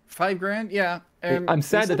buy. $5,000, yeah. And I'm they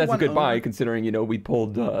sad that said that's a one good buy, owner- considering we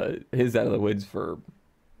pulled his out of the woods for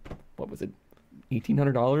what was it,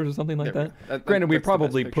 $1,800 or something like There we that. go. That- Granted, we that's the best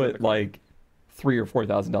probably picture of the put car. like $3,000 or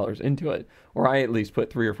 $4,000 into it, or I at least put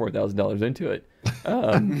 $3,000 or $4,000 into it.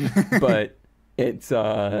 But it's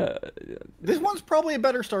This one's probably a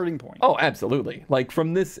better starting point. oh, absolutely. Like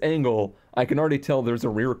from this angle, I can already tell there's a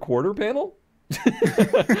rear quarter panel.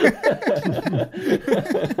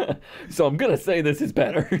 So I'm gonna say this is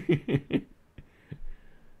better. I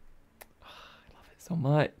love it so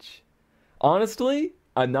much. Honestly,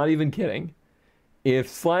 I'm not even kidding. If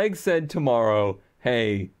Slag said tomorrow,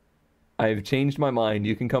 "Hey, I've changed my mind.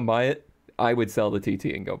 You can come buy it. I would sell the TT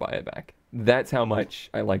and go buy it back. That's how much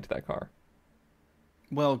I liked that car.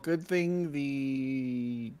 Well, good thing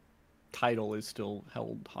the title is still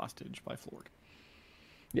held hostage by Ford.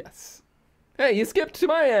 Yes. Hey, you skipped to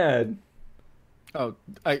my ad. Oh,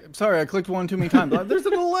 I'm sorry, I clicked one too many times. There's a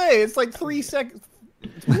delay. It's like 3 seconds.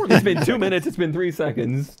 It's more than It's been 2 minutes. It's been 3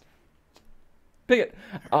 seconds. Pick it.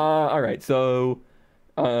 All right. So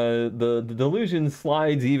the delusion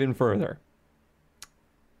slides even further.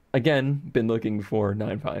 Again, been looking for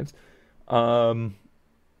 9.5s.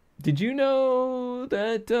 Did you know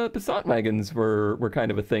that Passat wagons were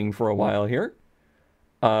kind of a thing for a while here?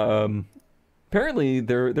 Apparently,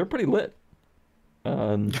 they're pretty lit.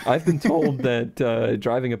 I've been told that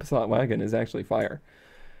driving a Passat wagon is actually fire.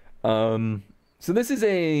 So this is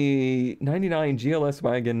a 99 GLS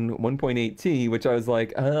wagon 1.8T, which I was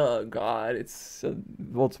like, oh god, it's a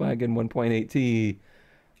Volkswagen 1.8T.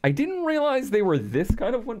 I didn't realize they were this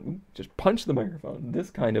kind of one. Just punch the microphone. This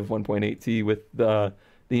kind of 1.8T with the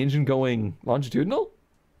engine going longitudinal.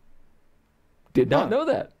 Did not know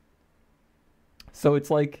that. So it's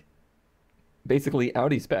like basically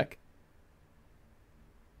Audi spec.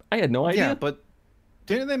 I had no idea. Yeah, but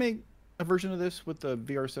didn't they make a version of this with the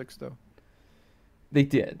VR6 though? They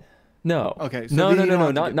did. No. Okay, so no, then you don't have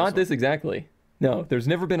to not get not this this exactly. No, there's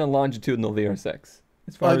never been a longitudinal VR6.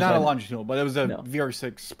 As far as Not I a know. longitudinal, but it was a No.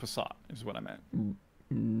 VR6 Passat, is what I meant.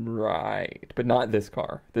 Right, but not this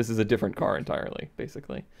car. This is a different car entirely,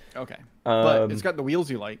 basically. Okay, but Um, it's got the wheels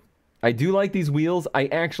you like. I do like these wheels. I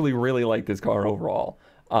actually really like this car overall.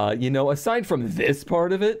 Aside from this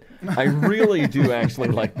part of it, I really do actually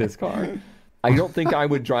like this car. I don't think I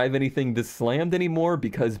would drive anything this slammed anymore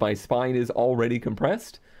because my spine is already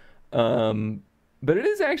compressed. But it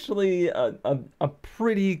is actually a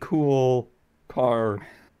pretty cool car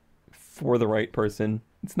for the right person.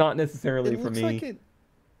 It's not necessarily It for looks me. like it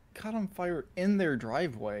caught on fire in their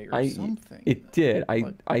driveway or something. It did.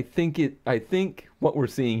 But- I think what we're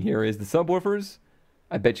seeing here is the subwoofers.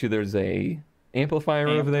 I bet you there's a amplifier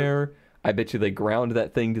over there. I bet you they ground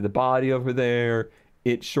that thing to the body over there.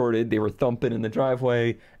 It shorted. They were thumping in the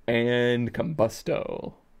driveway and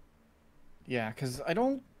combusto. Yeah, because I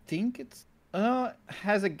don't think it's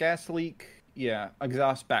has a gas leak. Yeah,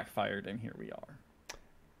 exhaust backfired, and here we are.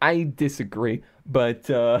 I disagree, but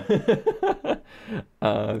I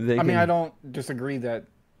I don't disagree that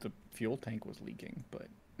the fuel tank was leaking, but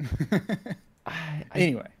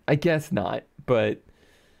anyway, I guess not, but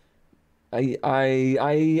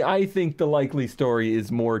I think the likely story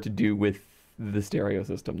is more to do with the stereo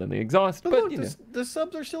system than the exhaust. but But look, you know, the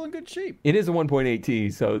subs are still in good shape. it is a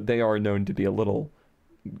 1.8T, so they are known to be a little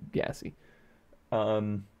gassy.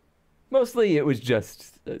 Mostly it was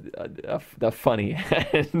just a funny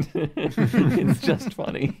end. It's just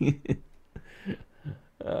funny.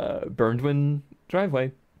 Burnedwin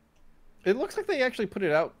driveway. It looks like they actually put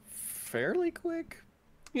it out fairly quick,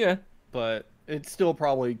 Yeah. but it's still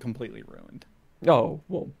probably completely ruined. Oh,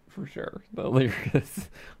 well, for sure. But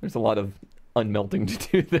there's a lot of unmelting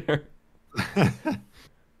to do there.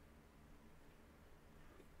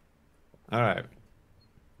 All right.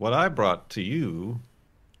 What I brought to you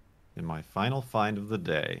in my final find of the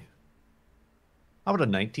day. How about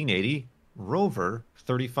a 1980 Rover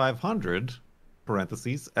 3500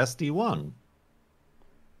 parentheses SD1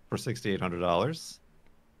 for $6,800?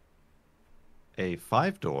 A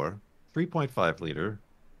 5-door, 3.5 liter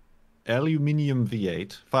aluminum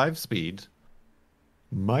V8, 5-speed,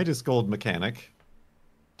 Midas gold mechanic,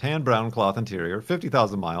 tan brown cloth interior,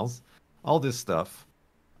 50,000 miles, all this stuff.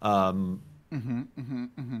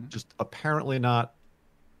 Just apparently not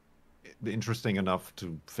interesting enough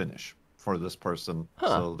to finish for this person,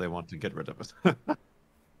 so they want to get rid of it.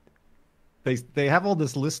 They have all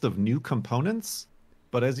this list of new components,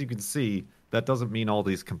 but as you can see, that doesn't mean all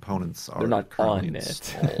these components are They're not currently on it.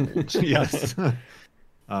 installed. Yes.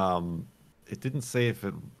 It didn't say if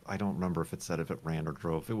it. I don't remember if it said if it ran or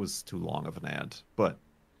drove. It was too long of an ad, but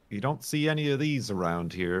you don't see any of these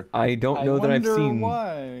around here. I don't know that I've wonder seen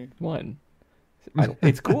why. one.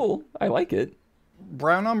 It's cool. I like it.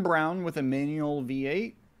 Brown on brown with a manual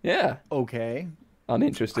V8. Yeah, Okay. I'm I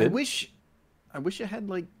interested. wish it had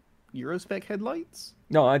like Eurospec headlights.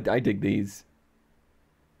 No, I dig these.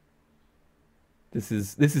 This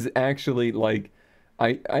is actually like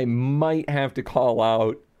I might have to call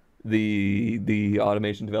out the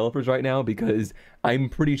automation developers right now because I'm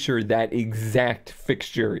pretty sure that exact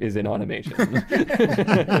fixture is in automation.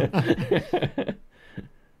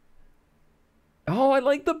 Oh, I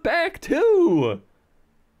like the back too.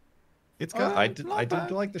 It's got. I did not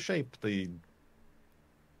bad. like the shape. The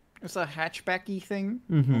It's a hatchbacky thing.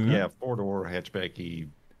 Mm-hmm. Yeah, four-door hatchbacky,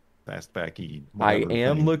 fastbacky. I Whatever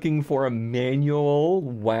am thing. looking for a manual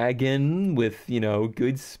wagon with,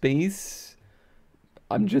 good space.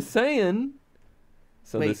 I'm just saying.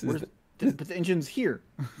 So Wait, this is where's but the engine's here.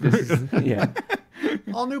 this is yeah.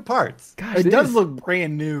 All new parts. God, It does is- look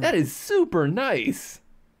brand new. that is super nice.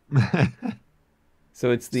 So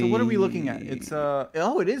it's the So what are we looking at? It's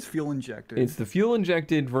it is fuel injected. It's the fuel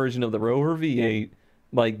injected version of the Rover V8.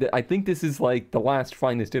 Like I think this is like the last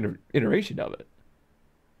finest iteration of it.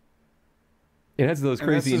 It has those And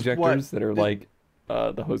this crazy is what- injectors that are like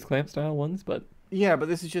the hose clamp style ones, but Yeah, but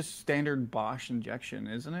this is just standard Bosch injection,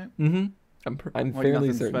 isn't it? I'm Like fairly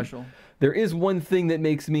nothing certain. special. There is one thing that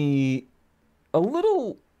makes me a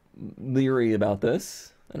little leery about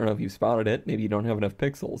this. I don't know if you've spotted it. Maybe you don't have enough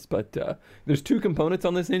pixels, but there's two components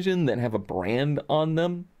on this engine that have a brand on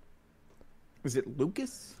them. Is it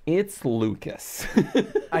Lucas? It's Lucas.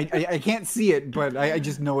 I can't see it, but I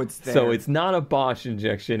just know it's there. So it's not a Bosch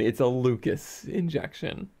injection, it's a Lucas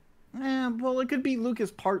injection. Well, it could be Lucas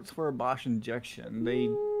parts for a Bosch injection. They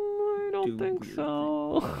I don't do think weird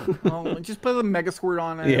so. well, just put a mega squirt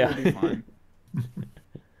on it. Yeah. It'll be fine.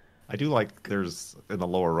 I do like there's in the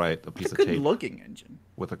lower right a It's piece a of good tape looking engine.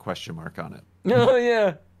 with a question mark on it. Oh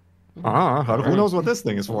yeah. Who knows what this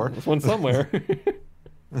thing is for? There's one somewhere.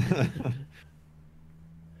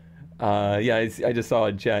 Yeah, I just saw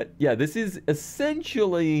a jet. Yeah, this is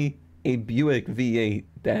essentially a Buick V8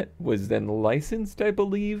 that was then licensed, I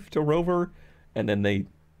believe, to Rover, and then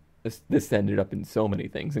this ended up in so many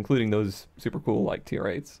things, including those super cool like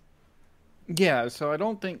TR8s. Yeah, so I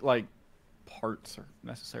don't think like parts are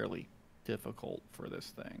necessarily difficult for this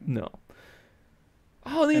thing. No.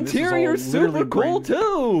 Oh, the And this is all interior's super literally cool brand-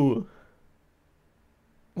 too.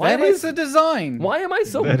 That am I is a design. Why am I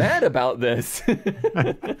so mad about this?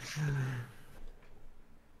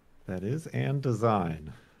 That is and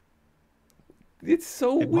design. It's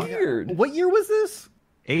so It might- weird. What year was this?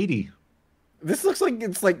 80. This looks like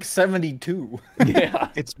it's like 72. Yeah.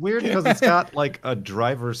 It's weird because it's got like a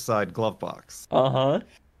driver's side glove box, Uh-huh.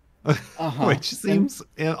 which seems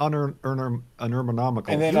unergonomical.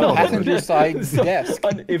 And then No. a passenger side So, desk.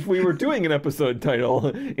 if we were doing an episode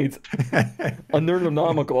title, it's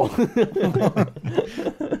unergonomical.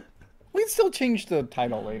 We'd still change the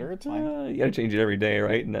title later. It's fine. You gotta change it every day,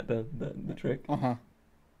 right? Isn't that the trick? Uh-huh.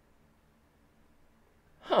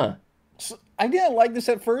 Huh. So, I didn't like this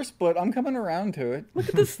at first, but I'm coming around to it. Look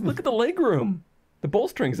at this. Look at the legroom. The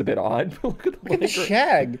bolstering's a bit odd, but look at the Look at the legroom.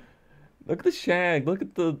 shag. Look at the shag. Look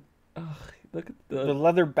at the. Look at The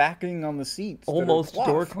leather backing on the seats. that are almost cloth.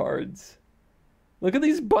 door cards. Look at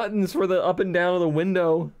these buttons for the up and down of the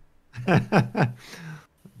window. The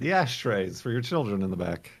ashtrays for your children in the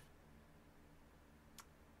back.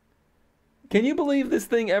 Can you believe this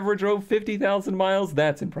thing ever drove 50,000 miles?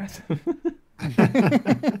 That's impressive.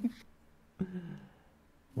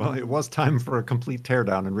 Well, it was time for a complete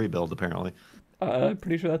teardown and rebuild, apparently.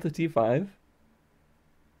 Pretty sure that's a T5.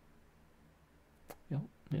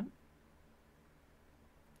 Yep.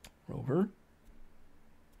 Rover.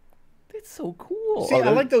 It's so cool. See, I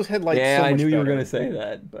like those headlights Yeah, so I much knew you were better. going to say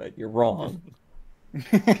that, but you're wrong.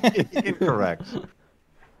 Incorrect.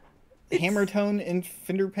 Hammer tone in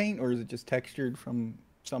fender paint, or is it just textured from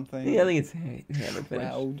something? Yeah, I think it's hammer finish.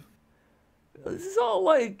 proud. This is all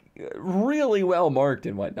like really well marked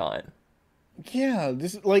and whatnot. Yeah,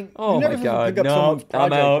 this is like Oh you never my god, pick up someone's no,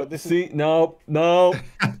 project, I'm out. but this See, is no, no,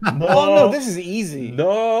 no. oh no, this is easy.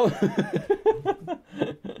 No.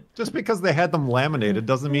 Just because they had them laminated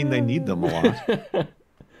doesn't mean they need them a lot.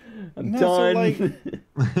 I'm No, so, done.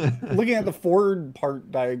 like, looking at the Ford part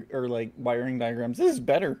or like wiring diagrams, this is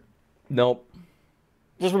better. Nope.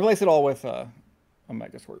 Just replace it all with a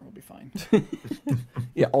mega squirt, will be fine.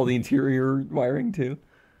 Yeah, all the interior wiring too.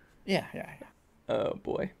 yeah. Oh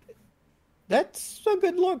boy. That's a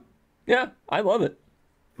good look. Yeah, I love it.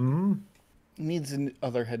 Needs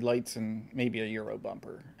other headlights and maybe a Euro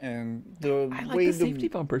bumper. And the I like way the safety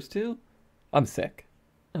bumpers too. I'm sick.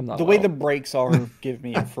 I'm not. the way well. the brakes are give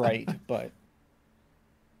me a fright, but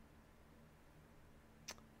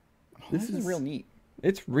this is real neat.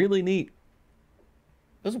 It's really neat.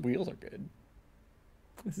 Those wheels are good.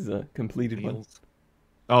 This is a completed one. Wheels.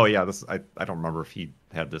 Oh yeah, this I don't remember if he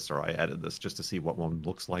had this or I added this just to see what one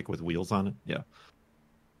looks like with wheels on it. Yeah.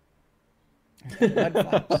 Mud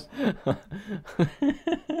flaps.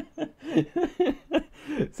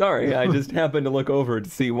 Sorry, I just happened to look over to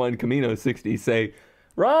see one Camino 60 say,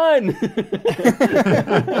 "Run!"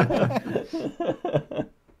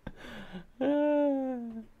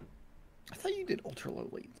 I thought you did ultra low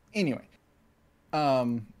leads. Anyway,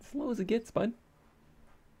 Slow as it gets, bud.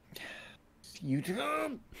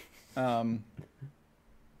 YouTube. I'm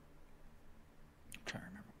trying to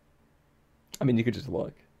remember. I mean, you could just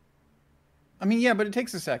look. I mean, yeah, but it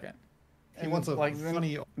takes a second. He wants a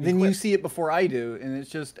funny. Then you see it before I do, and it's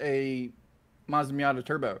just a Mazda Miata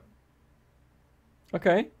Turbo.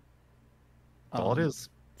 Okay. That's all it is.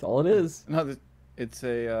 That's all it is. No, it's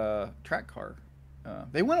a track car.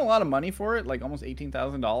 They went a lot of money for it, like almost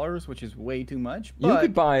 $18,000, which is way too much. You But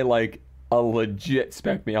could buy like a legit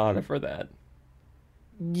spec Miata for that.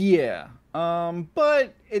 yeah,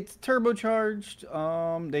 but it's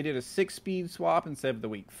turbocharged. They did a 6-speed swap instead of the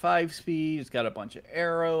weak 5-speed. It's got a bunch of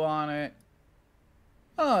aero on it.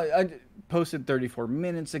 I posted 34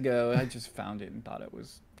 minutes ago. I just found it and thought it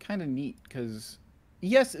was kind of neat because,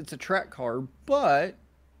 yes, it's a track car, but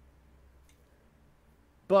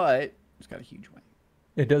it's got a huge wing.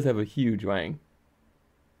 It does have a huge wang.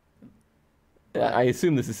 I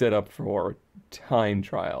assume this is set up for time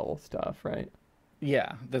trial stuff, right?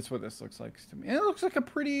 Yeah, that's what this looks like to me. And it looks like a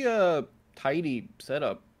pretty tidy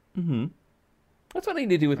setup. Mm-hmm. That's what I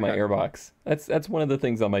need to do with my Okay. airbox. That's one of the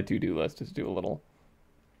things on my to-do list is do a little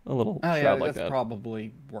Oh yeah, shroud like that's that.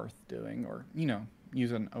 probably worth doing, or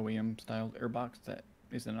use an OEM styled airbox that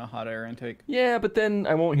isn't a hot air intake. Yeah, but then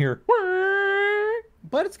I won't hear. "Whirr."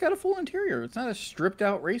 But it's got a full interior. It's not a stripped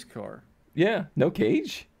out race car. Yeah, no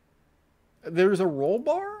cage. There's a roll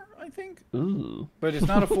bar, I think, Ooh. but it's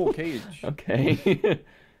not a full cage. Okay.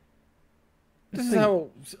 This is how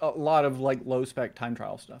a lot of like low spec time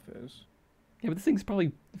trial stuff is. Yeah, but this thing's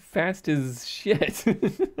probably fast as shit.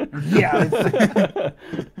 Yeah.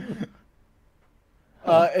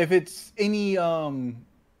 If it's any a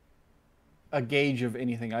gauge of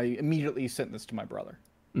anything, I immediately sent this to my brother.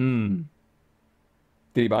 Mm.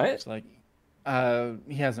 Did he buy it? It's like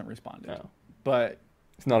he hasn't responded, No. but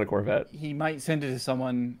It's not a Corvette. he might send it to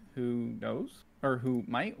someone who knows or who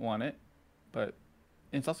might want it. But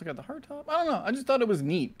it's also got the hardtop. I don't know. I just thought it was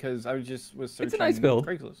neat because I was searching. It's a nice build.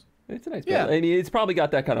 Craigslist. It's a nice Yeah. build. I mean, it's probably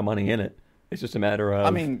got that kind of money in it. It's just a matter of, I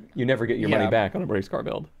mean, you never get your money yeah. back on a race car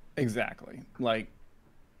build. Exactly. Like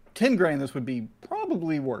 10 grand, this would be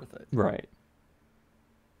probably worth it. Right.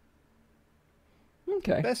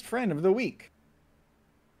 Okay. Best friend of the week.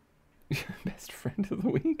 Best friend of the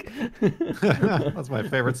week. That's my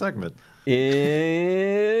favorite segment.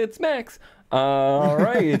 It's Max. All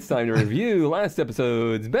right, it's time to review last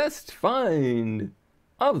episode's best find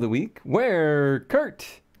of the week, where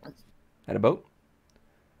Kurt had a boat,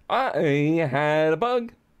 I had a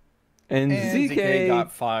bug, and And ZK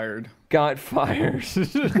got fired. got fired.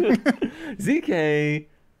 ZK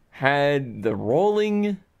had the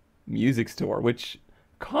rolling music store, which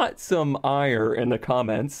caught some ire in the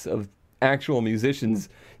comments of actual musicians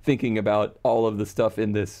thinking about all of the stuff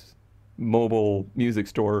in this mobile music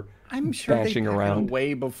store. I'm sure bashing they pack it around.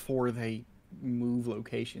 away before they move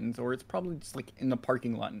locations, or it's probably just like in the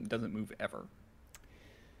parking lot and doesn't move ever.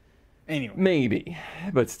 Anyway, Maybe,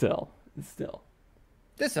 but still.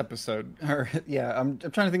 this episode, or yeah, I'm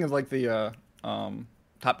trying to think of like the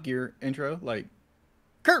Top Gear intro, like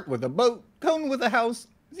Kurt with a boat, Cone with a house,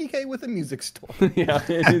 ZK with a music store. Yeah,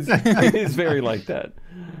 it is very like that.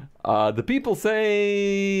 The people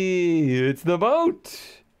say it's the boat.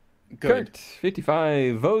 Good. Kurt,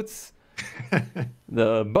 55 votes.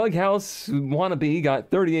 The Bug House wannabe got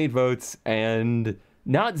 38 votes, and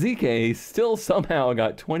not ZK still somehow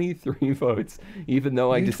got 23 votes, even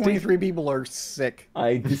though You 23 people are sick.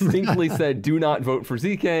 I distinctly said do not vote for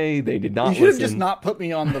ZK. They did not You should have listen. just not put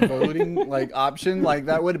me on the voting like option. Like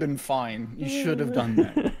that would have been fine. You should have done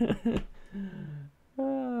that.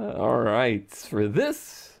 All right, for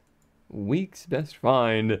this week's best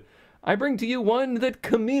find, I bring to you one that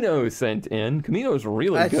Camino sent in. Camino's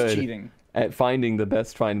really That's good cheating. at finding the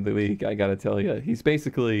best find of the week, I gotta tell you. He's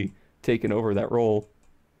basically taken over that role.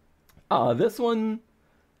 This one's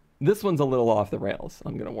a little off the rails,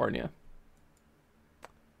 I'm gonna warn you.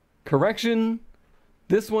 Correction,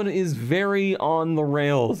 this one is very on the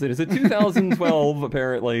rails. It is a 2012,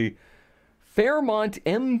 apparently, Fairmont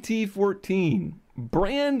MT14.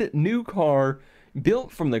 Brand new car,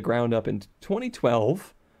 built from the ground up in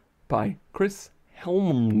 2012 by Chris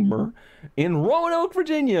Helmer in Roanoke,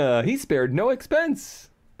 Virginia. He spared no expense.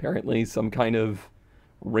 Apparently some kind of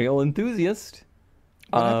rail enthusiast.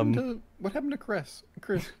 What happened to Chris?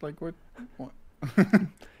 Chris, like what?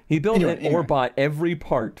 He built Anyway, it or bought every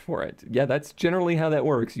part for it. Yeah, that's generally how that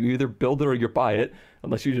works. You either build it or you buy it,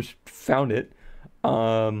 unless you just found it.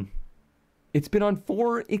 It's been on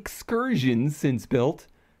 4 excursions since built.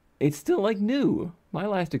 It's still like new. My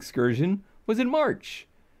last excursion was in March.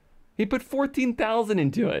 He put 14,000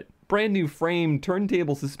 into it. brand new frame,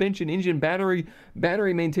 turntable, suspension, engine, battery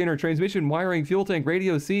maintainer, transmission, wiring, fuel tank,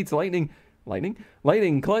 radio, seats, lighting,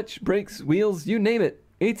 clutch, brakes, wheels, you name it.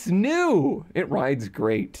 It's new. It rides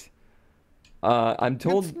great. I'm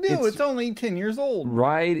told It's new. It's only 10 years old.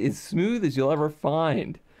 ride as smooth as you'll ever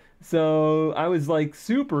find. So I was like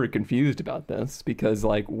super confused about this because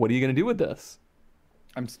like, what are you gonna do with this?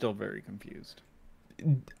 I'm still very confused.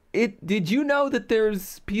 Did you know that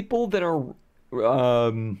there's people that are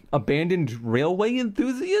abandoned railway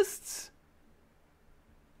enthusiasts?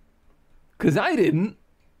 Because I didn't.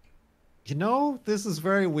 You know, this is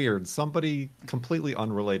very weird. Somebody completely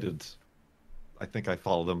unrelated. I think I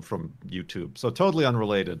follow them from YouTube. So totally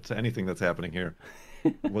unrelated to anything that's happening here.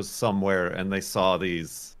 Was somewhere and they saw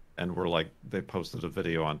these and were like, they posted a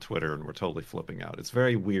video on Twitter and were totally flipping out. It's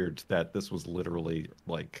very weird that this was literally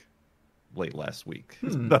like late last week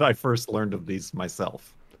that I first learned of these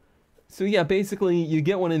myself. So yeah, basically you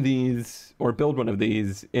get one of these or build one of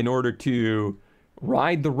these in order to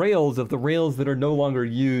ride the rails of the rails that are no longer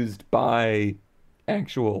used by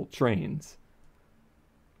actual trains.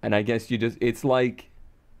 And I guess it's like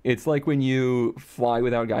when you fly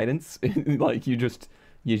without guidance. Like you just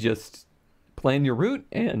plan your route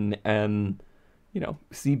and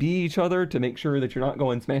CB each other to make sure that you're not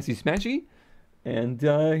going smashy. And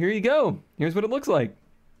here you go. Here's what it looks like.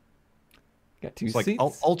 Got two It's like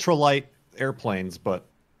seats. ultralight airplanes, but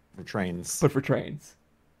for trains. But for trains.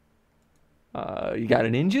 You got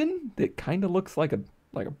an engine that kind of looks like a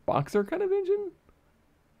boxer kind of engine.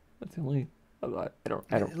 That's the only. I don't.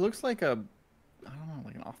 It looks like I don't know,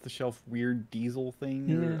 like an off-the-shelf weird diesel thing.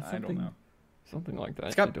 Yeah, I don't know. Something like that.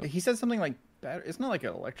 It's got. He said something like it's not like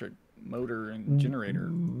an electric motor and generator.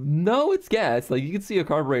 No, it's gas. Like you can see a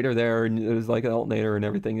carburetor there, and there's like an alternator and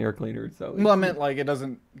everything air cleaner. So. Well, I meant like it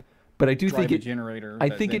doesn't. But I do drive think a it. generator. I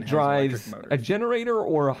that think then it has drives electric a motors. generator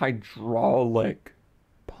or a hydraulic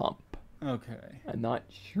pump. Okay. I'm not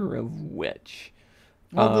sure of which.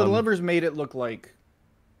 Well, the levers made it look like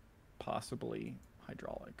possibly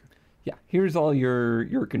hydraulic. Yeah, here's all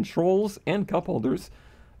your controls and cup holders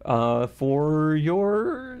for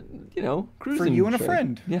your, cruising. For you and a trip.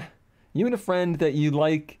 friend. Yeah, you and a friend that you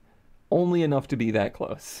like only enough to be that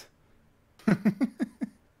close.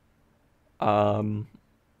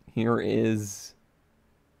 Here is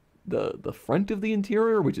the front of the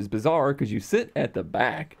interior, which is bizarre because you sit at the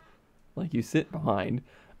back, like you sit behind.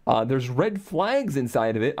 There's red flags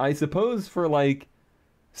inside of it, I suppose, for like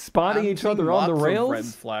spotting each other on the rails. Red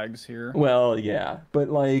flags here. Well, yeah, but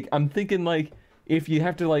like I'm thinking like if you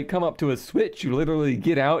have to like come up to a switch, you literally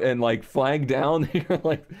get out and like flag down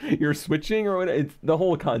you're switching or whatever. The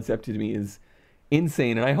whole concept to me is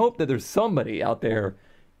insane, and I hope that there's somebody out there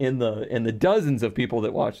in the dozens of people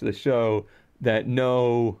that watch the show that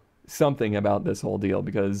know something about this whole deal,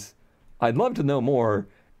 because I'd love to know more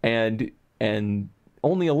and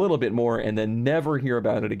only a little bit more and then never hear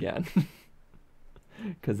about it again.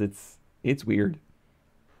 Because it's weird.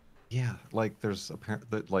 Yeah, like there's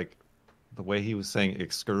apparently like the way he was saying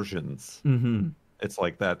excursions. Mm-hmm. It's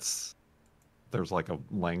like there's like a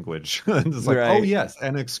language. And it's like, Right. oh yes,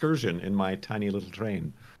 an excursion in my tiny little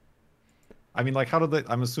train. I mean, like, how do they?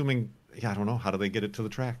 I'm assuming. Yeah, I don't know. How do they get it to the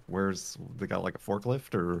track? Where's they got like a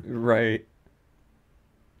forklift or? Right.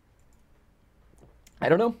 I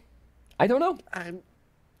don't know.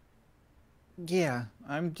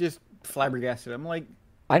 I'm just flabbergasted. I'm like,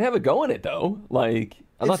 I'd have a go in it though. Like,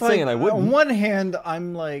 I'm not it's like, saying I wouldn't. On one hand,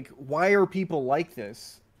 I'm like, why are people like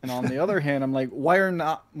this? And on the other hand, I'm like, why are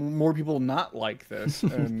not more people not like this?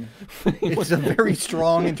 And it's a very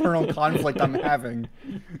strong internal conflict I'm having.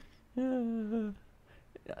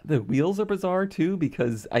 The wheels are bizarre too,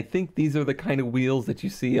 because I think these are the kind of wheels that you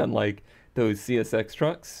see on like those CSX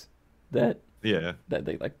trucks that they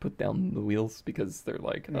like put down the wheels because they're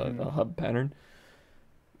like a hub pattern.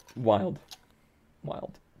 Wild.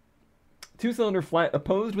 2-cylinder flat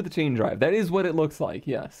opposed with a chain drive. That is what it looks like.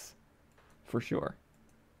 Yes, for sure.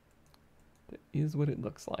 That is what it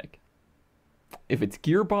looks like. If it's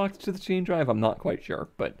gearboxed to the chain drive, I'm not quite sure,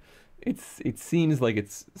 but it seems like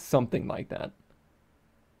it's something like that.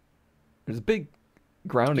 There's a big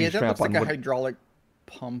grounding Yeah, that strap looks like on a hydraulic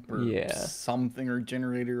pump or Yeah. something, or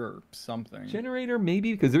generator or something. generator,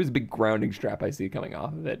 maybe, because there's a big grounding strap I see coming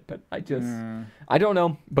off of it, but I don't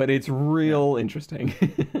know, but it's real interesting.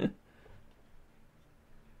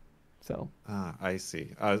 So I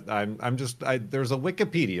see. There's a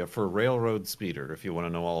Wikipedia for railroad speeder if you want to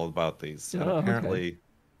know all about these. And Oh, okay. apparently,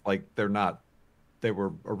 like they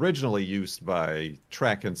were originally used by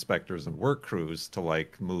track inspectors and work crews to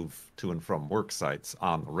like move to and from work sites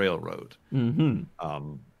on the railroad. mm-hmm.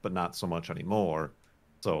 But not so much anymore.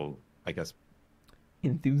 So I guess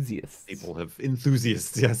Enthusiasts.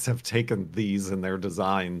 enthusiasts, yes, have taken these in their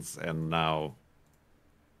designs, and now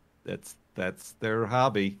that's their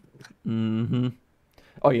hobby. Mm-hmm.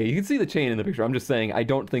 Oh yeah, you can see the chain in the picture. I'm just saying I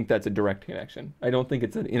don't think that's a direct connection. I don't think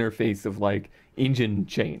it's an interface of like engine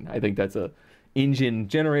chain. I think that's a engine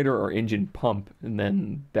generator or engine pump, and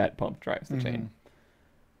then that pump drives the chain.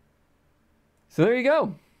 So there you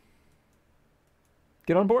go.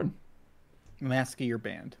 Get on board. Mask your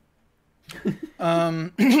band.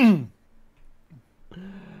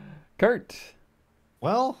 Kurt.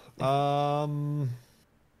 Well, I don't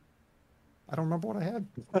remember what I had.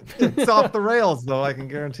 It's off the rails, though, I can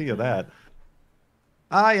guarantee you that.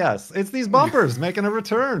 Ah, yes. It's these bumpers making a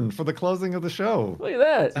return for the closing of the show. Look at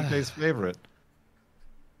that. TK's favorite.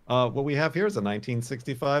 What we have here is a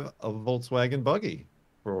 1965 Volkswagen buggy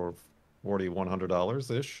for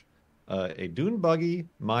 $4,100-ish. A dune buggy,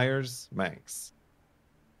 Myers Manx.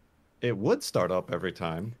 It would start up every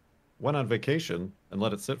time, went on vacation, and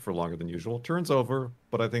let it sit for longer than usual. Turns over,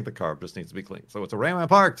 but I think the carb just needs to be cleaned. So it's a Ram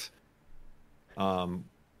Parked.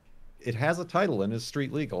 It has a title and is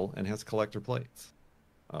street legal and has collector plates.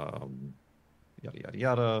 Yada, yada,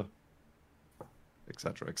 yada,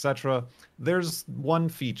 etc., etc. There's one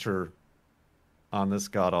feature on this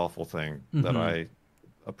god-awful thing that I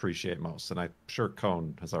appreciate most, and I'm sure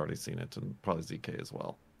Cone has already seen it, and probably ZK as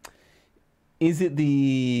well. Is it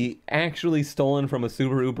the actually stolen from a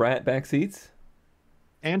Subaru Brat back seats?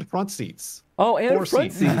 And front seats. Oh, and 4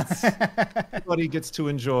 front seats. Everybody gets to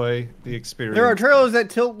enjoy the experience. There are trailers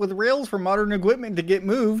that tilt with rails for modern equipment to get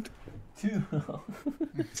moved. Oh,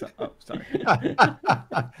 Sorry.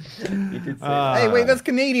 you did say that. Hey, wait, that's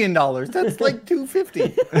Canadian dollars. That's like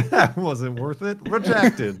 $250. That wasn't worth it.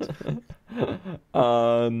 Rejected.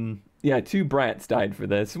 Yeah, 2 brats died for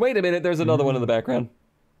this. Wait a minute, there's another one in the background.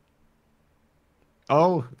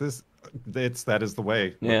 Oh, that is the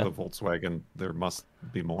way with Yeah. the Volkswagen. There must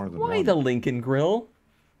be more than Why one. the Lincoln grill?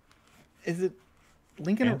 Is it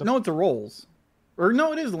Lincoln? And a- No, it's a Rolls. Or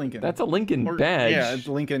no, it is Lincoln. That's a Lincoln Or- badge. Yeah, it's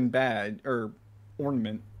a Lincoln badge or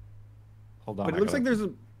ornament. Hold on, But I it looks gotta like there's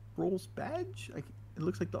a Rolls badge. It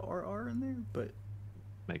looks like the RR in there, but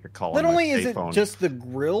make a call. not on my only is it payphone. just the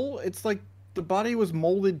grill, it's like the body was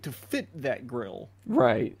molded to fit that grill.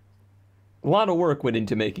 Right. A lot of work went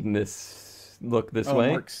into making this look this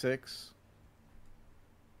way. Mark 6.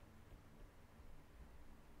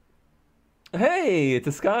 Hey, it's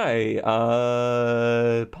a Sky.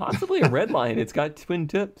 Possibly a red line. It's got twin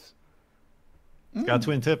tips. It's got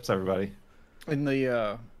twin tips, everybody. In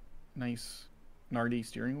the nice Nardi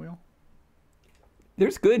steering wheel.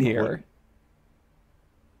 There's good here.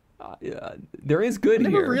 Yeah, there is good I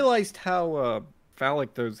never here. realized how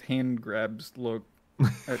phallic those hand grabs look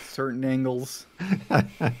at certain angles.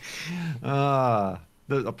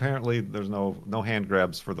 Apparently there's no hand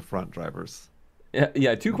grabs for the front drivers.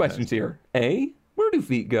 Yeah, 2 questions here. A, where do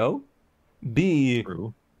feet go? B,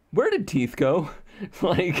 True. where did teeth go?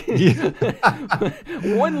 Like Yeah.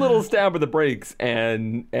 one little stab of the brakes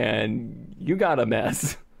and you got a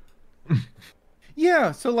mess.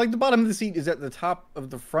 Yeah, so like the bottom of the seat is at the top of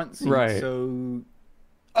the front seat. Right. So,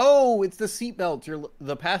 it's the seat belts.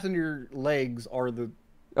 The passenger legs are the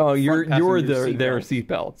Oh, you're passenger their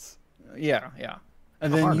seatbelts. seatbelts. yeah.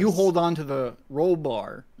 And The then you harness. hold on to the roll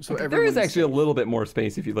bar. So There is everyone's actually a safe. little bit more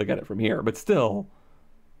space if you look at it from here, but still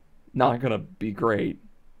not gonna be great.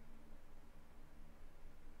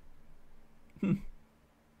 I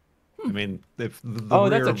mean, if the Oh,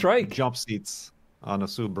 that's a rear trike. jump seats on a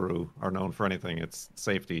Subaru are known for anything, it's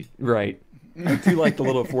safety. Right. I do like the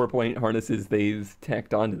little 4-point harnesses they've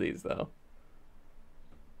tacked onto these, though.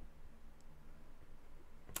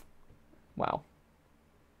 Wow.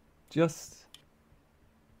 Just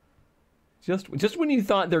when you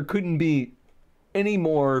thought there couldn't be any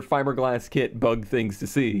more fiberglass kit bug things to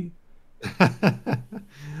see,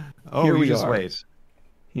 Oh, Here you we just are. wait.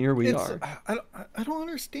 here we It's, are. I don't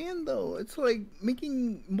understand though. It's like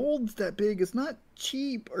making molds that big is not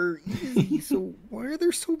cheap or easy. So why are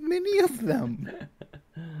there so many of them?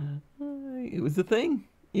 It was a thing.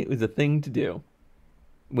 It was a thing to do.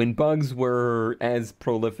 When bugs were as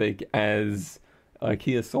prolific as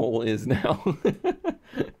Kia Soul is now.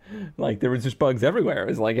 Like, there was just bugs everywhere.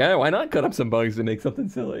 It's like, yeah, why not cut up some bugs to make something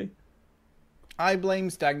silly? I blame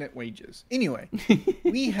stagnant wages. Anyway,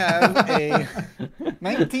 we have a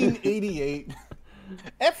 1988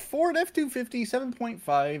 Ford F-250 7.5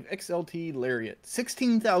 XLT Lariat,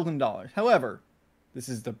 $16,000. However, this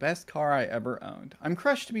is the best car I ever owned. I'm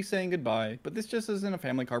crushed to be saying goodbye, but this just isn't a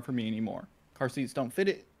family car for me anymore. Car seats don't fit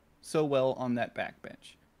it so well on that back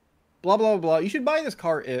bench. blah, blah, blah. You should buy this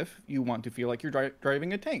car if you want to feel like you're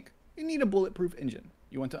driving a tank. You need a bulletproof engine.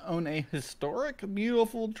 You want to own a historic,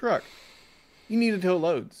 beautiful truck. You need to tow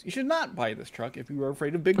loads. You should not buy this truck if you are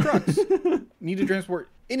afraid of big trucks. You need to transport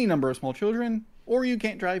any number of small children, or you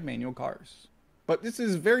can't drive manual cars. But this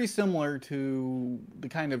is very similar to the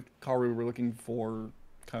kind of car we were looking for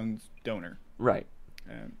Cone's donor. Right.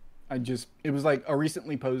 And it was like a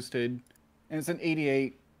recently posted, and it's an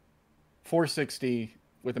 88 460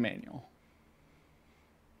 with a manual.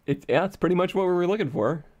 It's pretty much what we were looking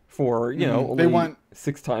for. For, you know, They only want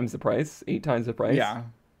 6 times the price, 8 times the price. Yeah.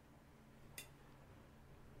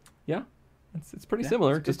 Yeah. It's pretty Yeah,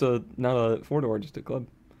 similar. it's Just not a 4-door, just a club.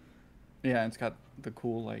 Yeah, it's got the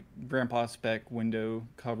cool like grandpa spec window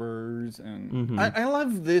covers, and Mhm. I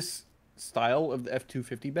love this style of the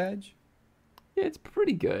F-250 badge. Yeah, it's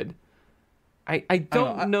pretty good. I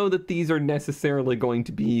don't know, know that these are necessarily going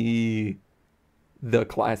to be the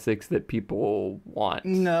classics that people want.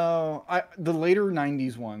 No, the later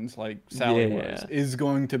 '90s ones like Sally Yeah. was is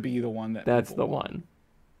going to be the one that That's people the want. one.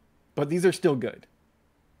 But these are still good.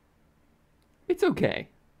 It's okay.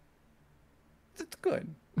 It's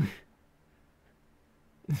good.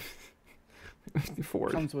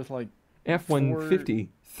 Ford. Comes with like F-150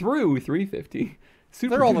 through 350.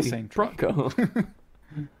 Super They're all the Duty same truck. Bronco.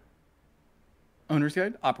 owner's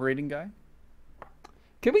guide, operating guide.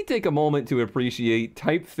 Can we take a moment to appreciate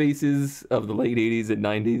typefaces of the late 80s and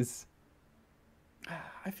 90s?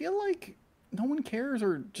 I feel like no one cares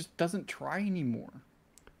or just doesn't try anymore.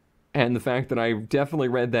 And the fact that I definitely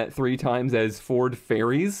read that 3 times as Ford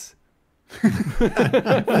Ferries.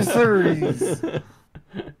 Series.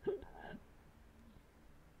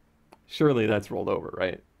 Surely that's rolled over,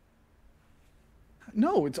 right?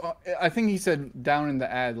 No, I think he said down in the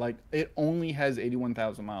ad, like, it only has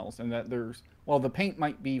 81,000 miles, and that while the paint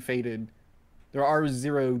might be faded, there are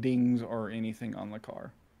 0 dings or anything on the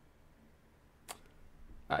car.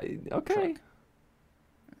 Okay. Truck.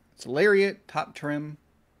 It's Lariat, top trim.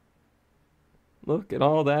 Look at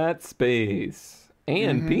all that space.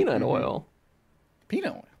 And peanut oil.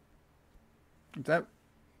 Peanut oil. Is that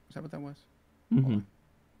what that was? Mm-hmm.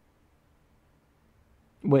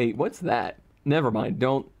 Wait, what's that? Never mind.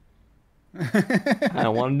 Don't. I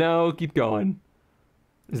don't want to know. Keep going.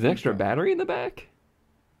 Is an extra battery in the back?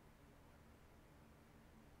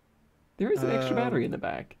 There is an extra battery in the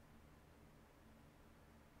back.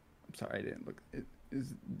 I'm sorry, I didn't look.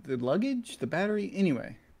 Is the luggage, the battery?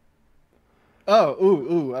 Anyway.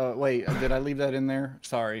 Oh, wait. Did I leave that in there?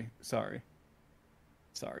 Sorry.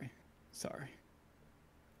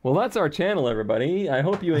 Well, that's our channel, everybody. I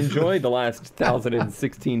hope you enjoyed the last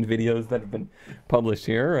 1,016 videos that have been published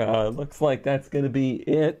here. Looks like that's going to be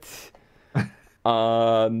it.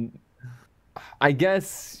 I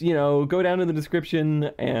guess, go down in the description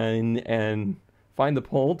and find the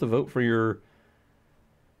poll to vote for your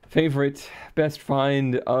favorite best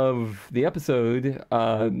find of the episode,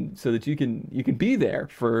 so that you can be there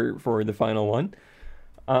for the final one.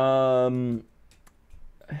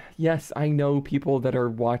 Yes, I know people that are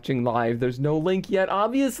watching live. There's no link yet.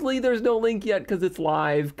 Obviously, there's no link yet because it's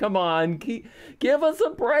live. Come on, give us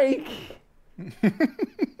a break.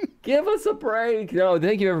 Give us a break. No,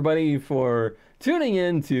 thank you everybody for tuning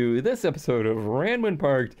in to this episode of Ranwin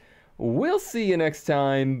Parked. We'll see you next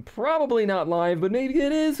time. Probably not live, but maybe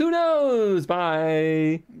it is. Who knows?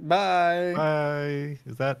 Bye. Bye. Bye.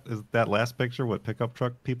 Is that last picture what pickup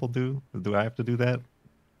truck people do? Do I have to do that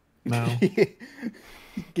now?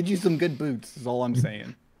 Get you some good boots, is all I'm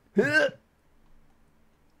saying.